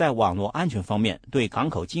在网络安全方面对港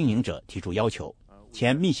口经营者提出要求。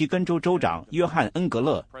前密西根州州长约翰·恩格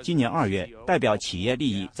勒今年2月代表企业利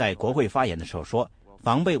益在国会发言的时候说，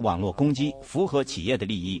防备网络攻击符合企业的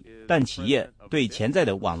利益，但企业对潜在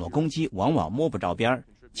的网络攻击往往摸不着边儿，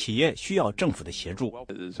企业需要政府的协助。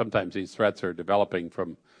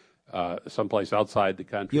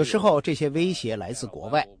有时候这些威胁来自国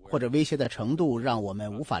外，或者威胁的程度让我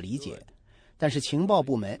们无法理解，但是情报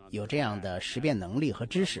部门有这样的识别能力和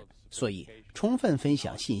知识，所以充分分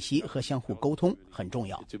享信息和相互沟通很重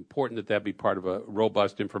要。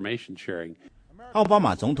奥巴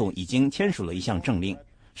马总统已经签署了一项政令，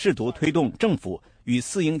试图推动政府与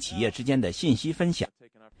私营企业之间的信息分享。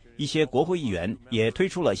一些国会议员也推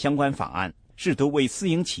出了相关法案，试图为私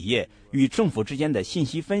营企业与政府之间的信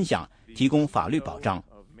息分享提供法律保障。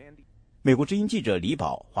美国之音记者李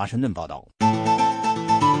宝，华盛顿报道。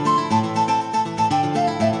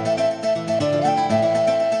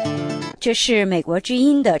这是美国之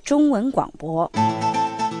音的中文广播。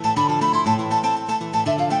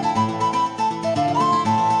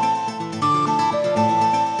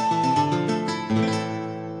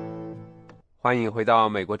欢迎回到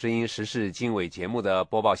美国之音时事经纬节目的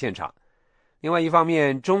播报现场。另外一方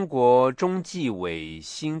面，中国中纪委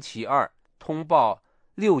星期二通报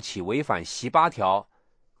6起违反18条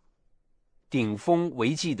顶风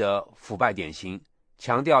违纪的腐败典型，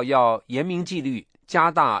强调要严明纪律，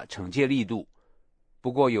加大惩戒力度。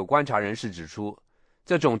不过有观察人士指出，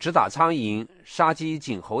这种只打苍蝇杀鸡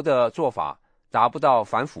儆猴的做法达不到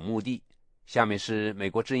反腐目的。下面是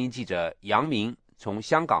美国之音记者杨明从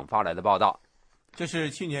香港发来的报道。这是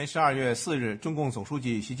去年12月4日中共总书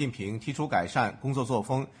记习近平提出改善工作作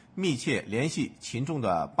风、密切联系群众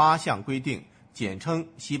的8项规定，简称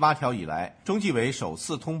18条以来，中纪委首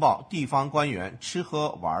次通报地方官员吃喝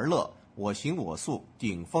玩乐、我行我素、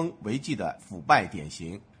顶风违纪的腐败典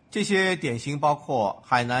型。这些典型包括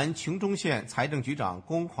海南琼中县财政局长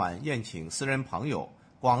公款宴请私人朋友，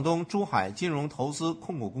广东珠海金融投资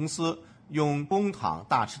控股公司用公帑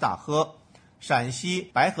大吃大喝，陕西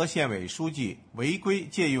白河县委书记违规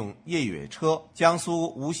借用越野车，江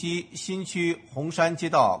苏无锡新区红山街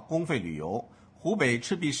道公费旅游，湖北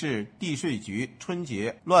赤壁市地税局春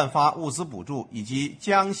节乱发物资补助，以及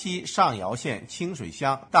江西上饶县清水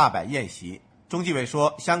乡大摆宴席。中纪委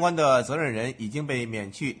说，相关的责任人已经被免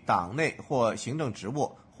去党内或行政职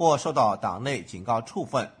务，或受到党内警告处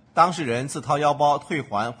分，当事人自掏腰包退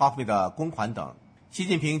还花费的公款等。习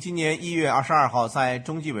近平今年1月22号在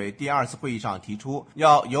中纪委第2次会议上提出，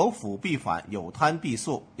要有腐必反，有贪必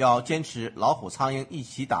肃，要坚持老虎苍蝇一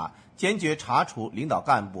起打，坚决查处领导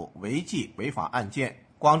干部违纪违法案件。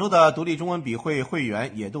广州的独立中文笔会会员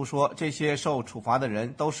也都说，这些受处罚的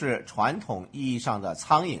人都是传统意义上的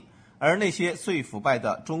苍蝇，而那些最腐败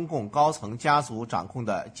的中共高层家族掌控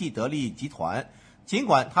的既得利益集团，尽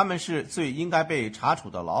管他们是最应该被查处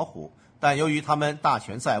的老虎，但由于他们大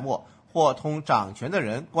权在握，或同掌权的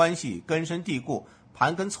人关系根深蒂固，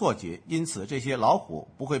盘根错节，因此这些老虎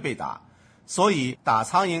不会被打。所以打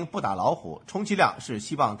苍蝇不打老虎，充其量是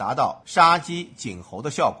希望达到杀鸡儆猴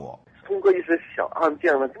的效果。通过一些小案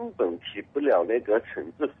件呢，根本起不了那个惩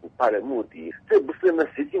治腐败的目的。这不是那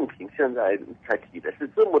习近平现在才提的，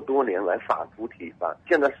是这么多年来反复提法，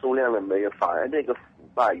现在收敛了没有？反而那个腐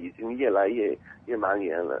败已经越来越蔓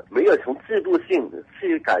延了。没有从制度性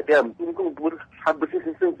去改变，中共他不进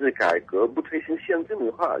行政治改革，不推行宪政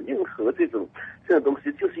的话，任何这种东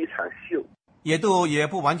西就是一场秀。野度也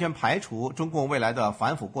不完全排除中共未来的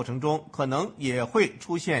反腐过程中可能也会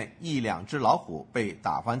出现1、2只老虎被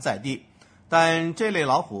打翻在地，但这类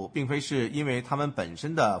老虎并非是因为他们本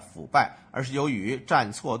身的腐败，而是由于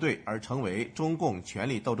站错队而成为中共权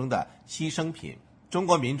力斗争的牺牲品。中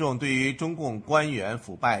国民众对于中共官员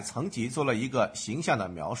腐败层级做了一个形象的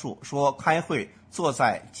描述，说开会坐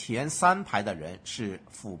在前3排的人是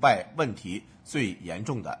腐败问题最严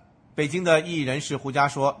重的。北京的异议人士胡佳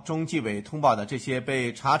说，中纪委通报的这些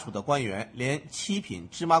被查处的官员连7品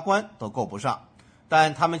芝麻官都够不上，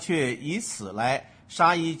但他们却以此来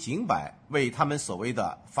杀一儆百，为他们所谓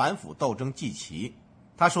的反腐斗争祭旗。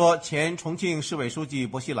他说，前重庆市委书记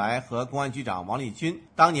薄熙来和公安局长王立军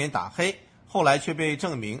当年打黑，后来却被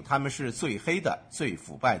证明他们是最黑的、最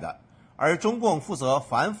腐败的。而中共负责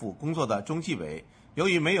反腐工作的中纪委，由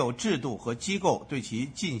于没有制度和机构对其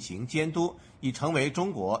进行监督，已成为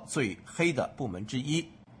中国最黑的部门之一。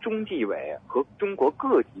中纪委和中国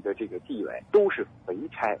各级的这个纪委都是肥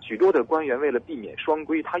差，许多的官员为了避免双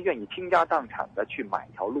规，他愿意倾家荡产的去买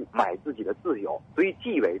条路，买自己的自由。所以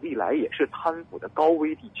纪委历来也是贪腐的高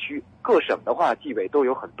危地区。各省的话，纪委都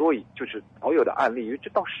有很多就是少有的案例，因为这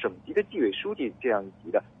到省级的纪委书记这样一级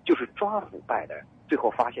的，就是抓腐败的人，最后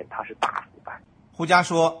发现他是大腐败。胡佳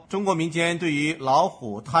说，中国民间对于老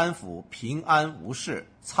虎贪腐平安无事，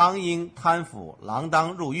苍蝇贪腐锒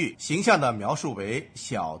铛入狱形象的描述为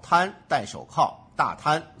小贪戴手铐，大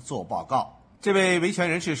贪做报告。这位维权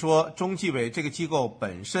人士说，中纪委这个机构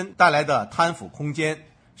本身带来的贪腐空间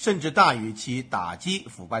甚至大于其打击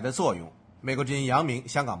腐败的作用。美国之音杨明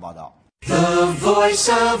香港报道。 The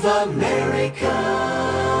Voice of America。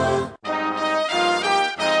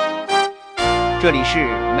 这里是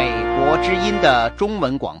美国之音的中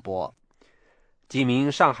文广播。几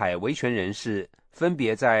名上海维权人士分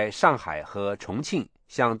别在上海和重庆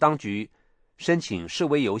向当局申请示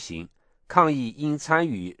威游行，抗议因参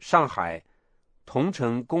与上海同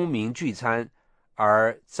城公民聚餐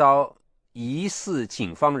而遭疑似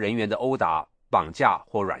警方人员的殴打、绑架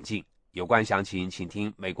或软禁。有关详情，请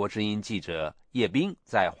听美国之音记者叶斌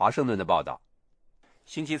在华盛顿的报道。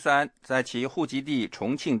星期三，在其户籍地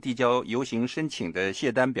重庆递交游行申请的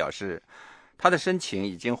谢丹表示，他的申请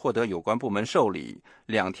已经获得有关部门受理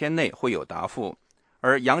，2天内会有答复。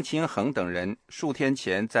而杨勤恒等人数天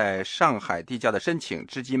前在上海递交的申请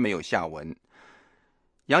至今没有下文。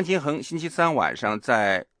杨勤恒星期三晚上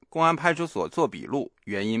在公安派出所做笔录，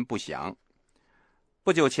原因不详。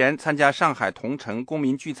不久前参加上海同城公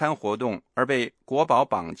民聚餐活动而被国保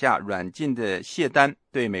绑架软禁的谢丹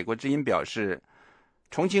对美国之音表示，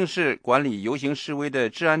重庆市管理游行示威的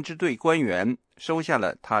治安支队官员收下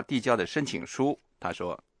了他递交的申请书。他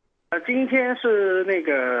说，今天是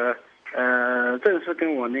正式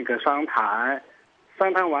跟我商谈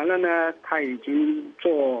完了呢，他已经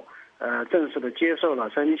正式的接受了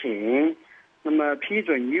申请，那么批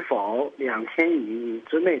准与否2天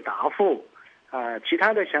之内答复，其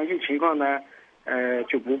他的详细情况呢，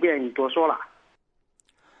就不便多说了。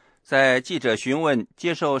在记者询问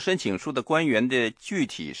接受申请书的官员的具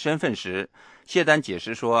体身份时，谢丹解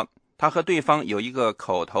释说，他和对方有一个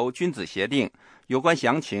口头君子协定，有关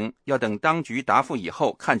详情要等当局答复以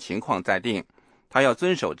后看情况再定。他要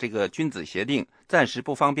遵守这个君子协定，暂时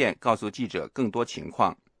不方便告诉记者更多情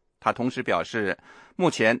况。他同时表示，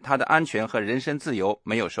目前他的安全和人身自由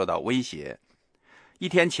没有受到威胁。1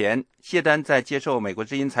天前，谢丹在接受美国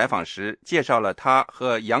之音采访时介绍了他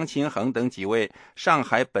和杨勤恒等几位上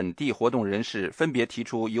海本地活动人士分别提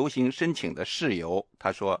出游行申请的事由。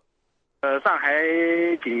他说，上海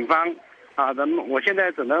警方我现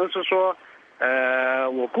在只能是说，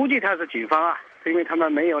我估计他是警方因为他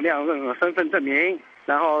们没有亮任何身份证明，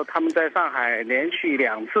然后他们在上海连续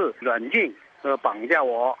2次软禁和绑架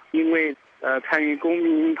我，因为参与公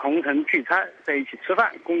民同城聚餐，在一起吃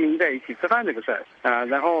饭，公民在一起吃饭这个事儿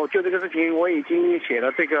然后就这个事情，我已经写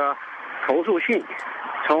了这个投诉信，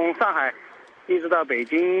从上海一直到北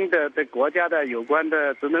京的国家的有关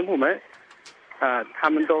的职能部门，他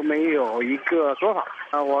们都没有一个说法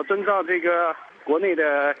我遵照这个国内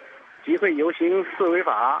的集会游行示威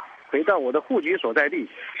法，回到我的户籍所在地，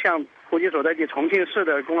向户籍所在地重庆市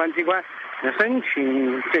的公安机关申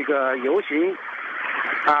请这个游行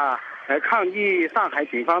来抗议上海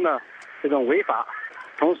警方的这种违法，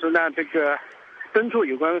同时呢，敦促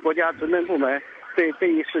有关国家职能部门对这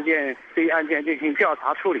一事件、这一案件进行调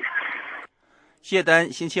查处理。谢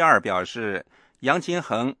丹星期二表示，杨勤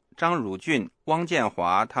恒、张汝俊、汪建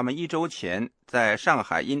华他们1周前在上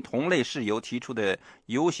海因同类事由提出的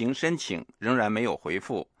游行申请仍然没有回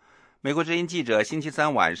复。美国之音记者星期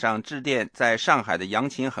三晚上致电在上海的杨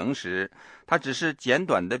勤恒时，他只是简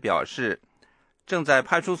短地表示正在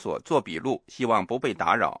派出所做笔录，希望不被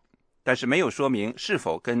打扰，但是没有说明是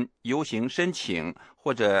否跟游行申请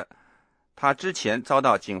或者他之前遭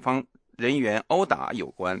到警方人员殴打有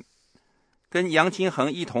关。跟杨勤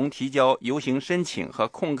恒一同提交游行申请和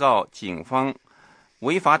控告警方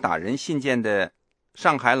违法打人信件的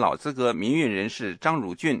上海老资格民运人士张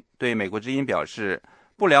汝俊对美国之音表示，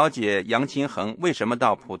不了解杨勤恒为什么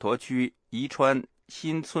到普陀区宜川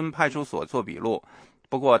新村派出所做笔录，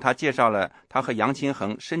不过他介绍了他和杨勤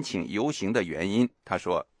恒申请游行的原因。他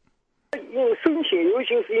说，申请游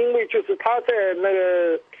行是因为就是他在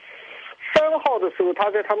3号的时候，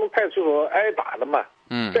他在他们派出所挨打了嘛，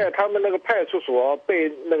在他们派出所被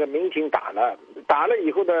民警打了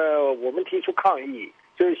以后呢，我们提出抗议，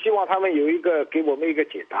所以希望他们给我们一个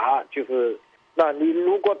解答，就是那你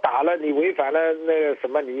如果打了，你违反了那个什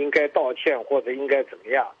么，你应该道歉或者应该怎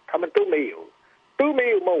么样，他们都没有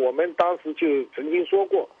嘛。我们当时就曾经说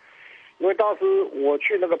过，因为当时我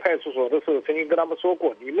去那个派出所的时候，曾经跟他们说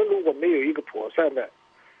过，你们如果没有一个妥善的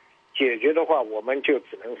解决的话，我们就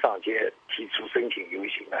只能上街提出申请游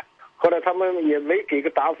行了。后来他们也没给个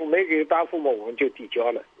答复嘛，我们就递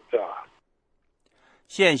交了，是吧？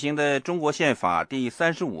现行的中国宪法第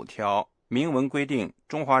35条明文规定，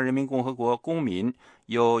中华人民共和国公民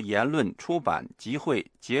有言论、出版、集会、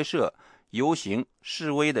结社、游行、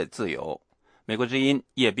示威的自由。美国之音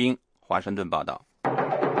叶冰，华盛顿报道。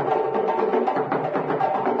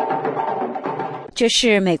这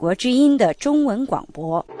是美国之音的中文广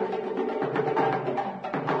播。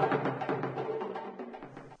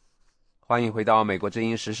欢迎回到美国之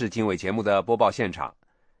音时事经纬节目的播报现场。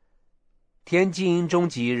天津中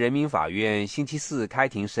级人民法院星期四开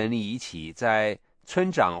庭审理一起在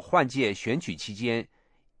村长换届选举期间，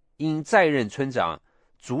因在任村长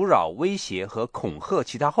阻扰、威胁和恐吓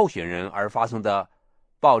其他候选人而发生的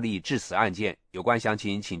暴力致死案件。有关详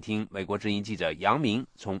情，请听美国之音记者杨明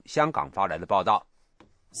从香港发来的报道。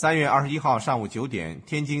3月21号上午9点，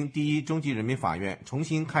天津第一中级人民法院重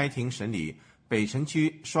新开庭审理北辰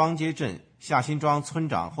区双街镇夏辛庄村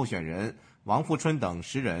长候选人王富春等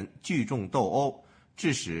10人聚众斗殴，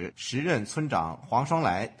致使时任村长黄双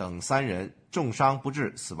来等3人重伤不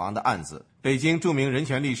治死亡的案子。北京著名人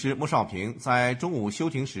权律师穆少平在中午休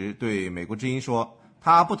庭时对美国之音说，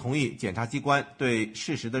他不同意检察机关对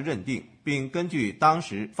事实的认定，并根据当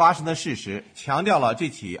时发生的事实，强调了这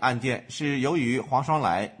起案件是由于黄双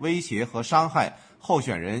来威胁和伤害候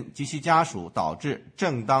选人及其家属，导致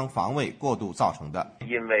正当防卫过度造成的。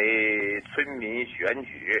因为村民选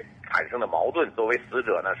举产生的矛盾，作为死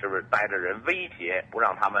者呢，是不是带着人威胁不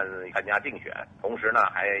让他们参加竞选，同时呢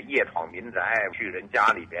还夜闯民宅，去人家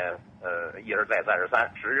里边一而再再而三。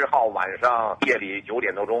10号晚上夜里9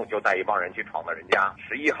点多钟就带一帮人去闯到人家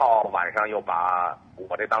，11号晚上又把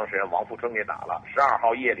我这当事人王富春给打了，12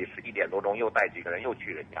号夜里11点多钟又带几个人又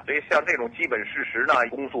去人家。所以像这种基本事实呢，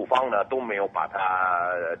公诉方呢都没有把它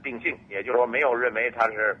定性，也就是说没有认为它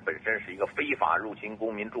是本身是一个非法入侵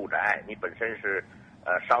公民住宅，你本身是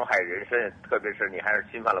伤害人身，特别是你还是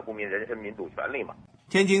侵犯了公民人身民主权利嘛。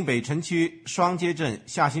天津北辰区双街镇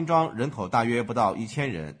夏辛庄人口大约不到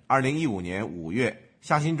1000人。2015年5月，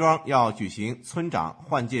夏辛庄要举行村长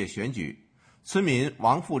换届选举，村民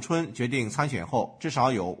王富春决定参选后，至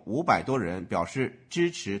少有500多人表示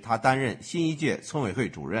支持他担任新一届村委会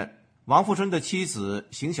主任。王富春的妻子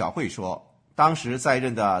邢小慧说，当时在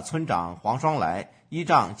任的村长黄双来依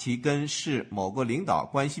仗其跟市某个领导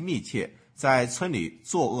关系密切，在村里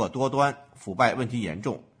作恶多端，腐败问题严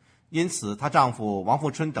重，因此她丈夫王富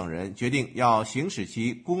春等人决定要行使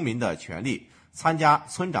其公民的权利，参加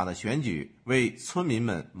村长的选举，为村民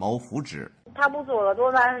们谋福祉。他不作恶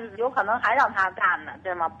多端，有可能还让他干呢，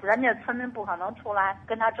对吗？人家村民不可能出来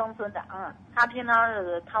跟他争村长，他平常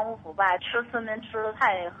是贪污腐败，吃村民吃的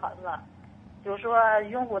太狠了，就说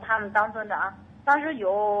拥护他们当村长。当时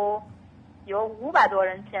有500多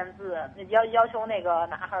人签字，要求那个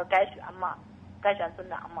哪哈改选嘛，改选村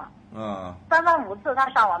长嘛。3番5次他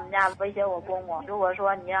上我们家威胁我公公，如果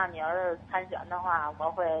说你让你儿子参选的话，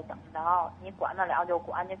我会怎么着？你管得了就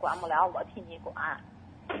管，你管不了我替你管。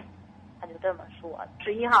他就这么说。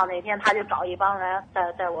11号那天他就找一帮人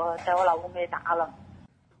在我老公给打了。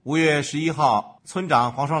5月11号，村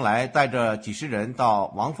长黄双来带着几十人到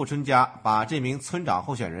王富春家，把这名村长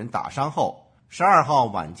候选人打伤后，12号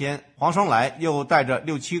晚间，黄双来又带着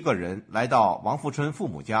6、7个人来到王富春父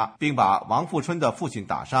母家，并把王富春的父亲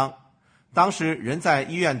打伤。当时人在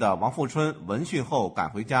医院的王富春闻讯后赶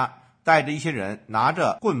回家，带着一些人拿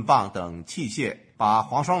着棍棒等器械，把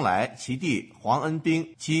黄双来、其弟黄恩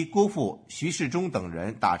兵、其姑父徐世忠等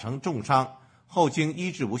人打成重伤，后经医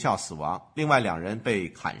治无效死亡，另外2人被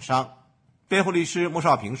砍伤。辩护律师穆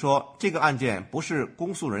少平说，这个案件不是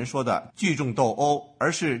公诉人说的聚众斗殴，而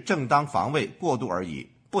是正当防卫过度而已，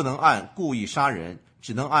不能按故意杀人，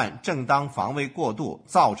只能按正当防卫过度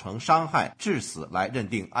造成伤害致死来认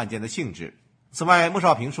定案件的性质。此外，穆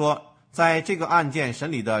少平说，在这个案件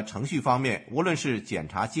审理的程序方面，无论是检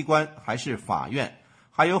察机关还是法院，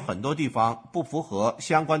还有很多地方不符合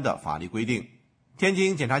相关的法律规定。天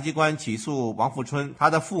津检察机关起诉王富春、他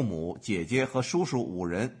的父母、姐姐和叔叔5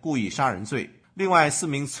人故意杀人罪，另外4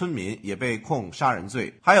名村民也被控杀人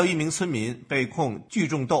罪，还有1名村民被控聚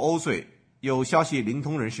众斗殴罪。有消息灵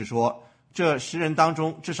通人士说，这10人当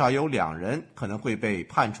中至少有2人可能会被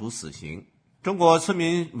判处死刑。中国村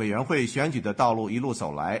民委员会选举的道路一路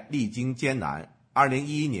走来历经艰难，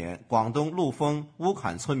 2011年，广东陆丰乌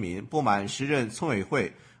坎村民不满时任村委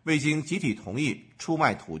会未经集体同意出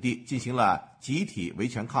卖土地，进行了集体维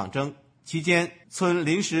权抗争。期间，村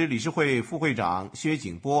临时理事会副会长薛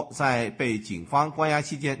景波在被警方关押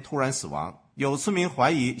期间突然死亡，有村民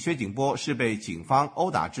怀疑薛景波是被警方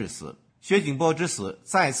殴打致死。薛景波之死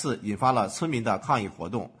再次引发了村民的抗议活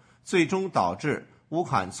动，最终导致乌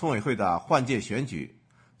坎村委会的换届选举，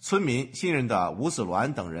村民信任的吴子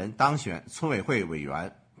鸾等人当选村委会委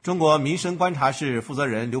员。中国民生观察室负责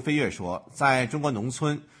人刘飞跃说，在中国农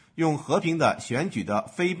村，用和平的选举的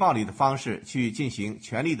非暴力的方式去进行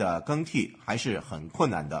权力的更替还是很困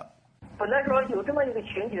难的。本来说有这么一个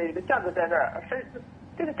选举的一个价格在这儿，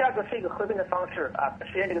这个价格是一个和平的方式啊，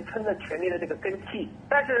实现这个村的权力的这个更替。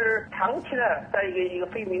但是长期呢，在一个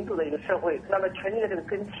非民主的一个社会，那么权力的这个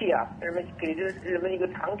更替啊，人们给人们一个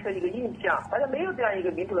长期的一个印象，好像没有这样一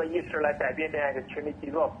个民主的意识来改变这样一个权力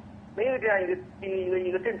机构。没有这样一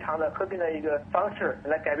个正常的和平的一个方式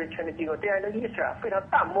来改变权力机构，这样一个意识啊非常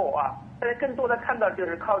淡漠啊。大家更多的看到就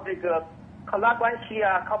是靠拉关系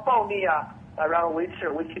啊，靠暴力啊，然后维持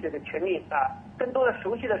这个权力啊。更多的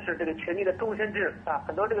熟悉的是这个权力的终身制啊，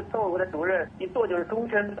很多这个村委会的主任一做就是终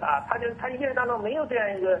身啊，他一生当中没有这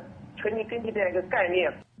样一个权力更替这样一个概念。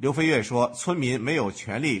刘飞跃说，村民没有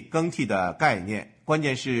权力更替的概念，关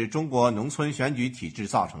键是中国农村选举体制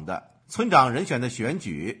造成的。村长人选的选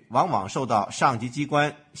举往往受到上级机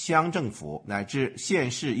关、乡政府乃至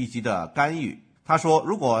县市一级的干预。他说，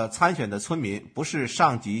如果参选的村民不是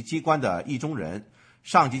上级机关的意中人，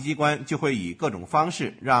上级机关就会以各种方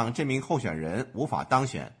式让这名候选人无法当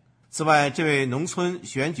选。此外，这位农村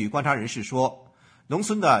选举观察人士说，农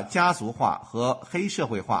村的家族化和黑社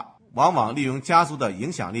会化往往利用家族的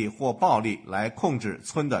影响力或暴力来控制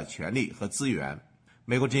村的权力和资源。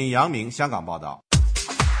美国之音杨明香港报道。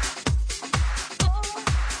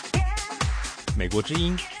美国之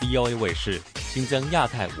音 VOA 卫视新增亚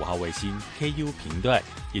太5号卫星 KU 频段，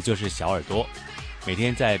也就是小耳朵，每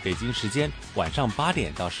天在北京时间晚上8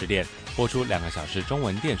点到10点播出2个小时中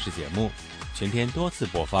文电视节目，全天多次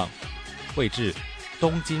播放，位置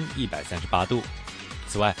东经138度。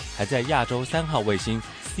此外，还在亚洲3号卫星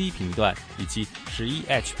C 频段以及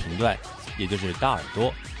11H 频段，也就是大耳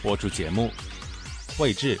朵播出节目，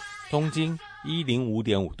位置东经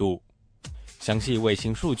105.5度。详细卫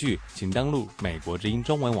星数据请登录美国之音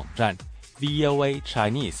中文网站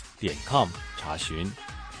voachinese.com 查询，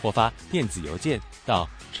或发电子邮件到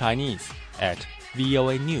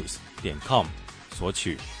chinese@voanews.com 索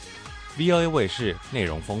取。VOA 卫视内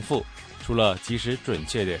容丰富，除了及时准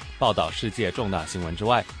确地报道世界重大新闻之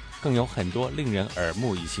外，更有很多令人耳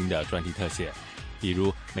目一新的专题特写，比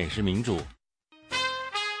如美食民主。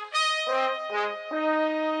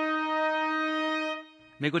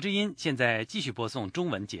美国之音现在继续播送中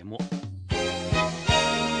文节目。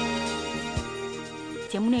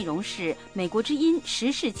节目内容是美国之音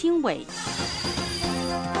时事经纬。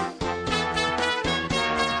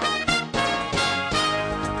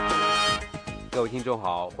各位听众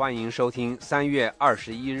好，欢迎收听3月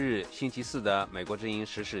21日星期四的美国之音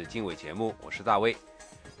时事经纬节目，我是大卫。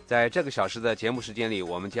在这个小时的节目时间里，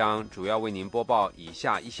我们将主要为您播报以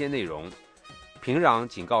下一些内容。平壤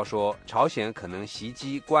警告说，朝鲜可能袭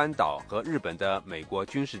击关岛和日本的美国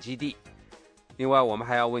军事基地。另外，我们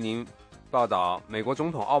还要为您报道，美国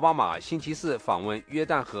总统奥巴马星期四访问约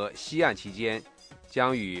旦河西岸期间，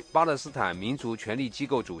将与巴勒斯坦民族权力机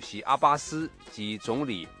构主席阿巴斯及总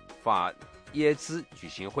理法耶兹举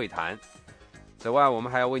行会谈。此外，我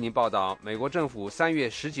们还要为您报道，美国政府3月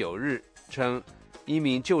19日称，一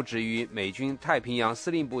名就职于美军太平洋司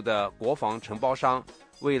令部的国防承包商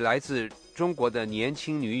为来自中国的年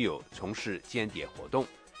轻女友从事间谍活动。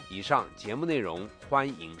以上节目内容，欢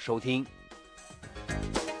迎收听。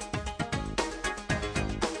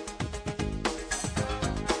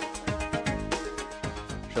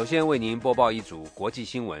首先为您播报一组国际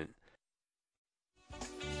新闻。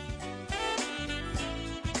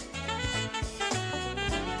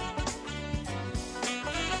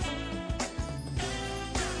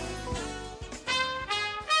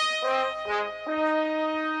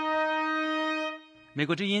美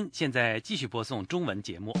国之音现在继续播送中文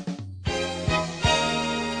节目。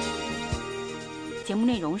节目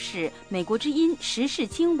内容是美国之音时事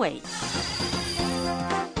经纬。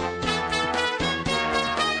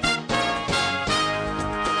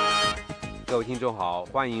各位听众好，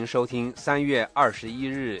欢迎收听3月21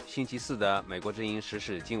日星期四的美国之音时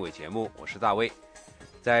事经纬节目，我是大卫。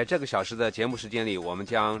在这个小时的节目时间里，我们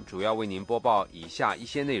将主要为您播报以下一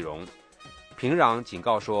些内容。平壤警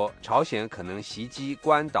告说，朝鲜可能袭击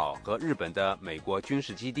关岛和日本的美国军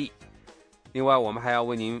事基地。另外，我们还要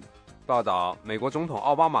为您报道，美国总统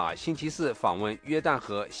奥巴马星期四访问约旦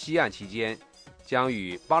河西岸期间，将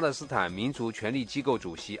与巴勒斯坦民族权力机构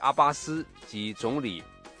主席阿巴斯及总理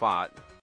法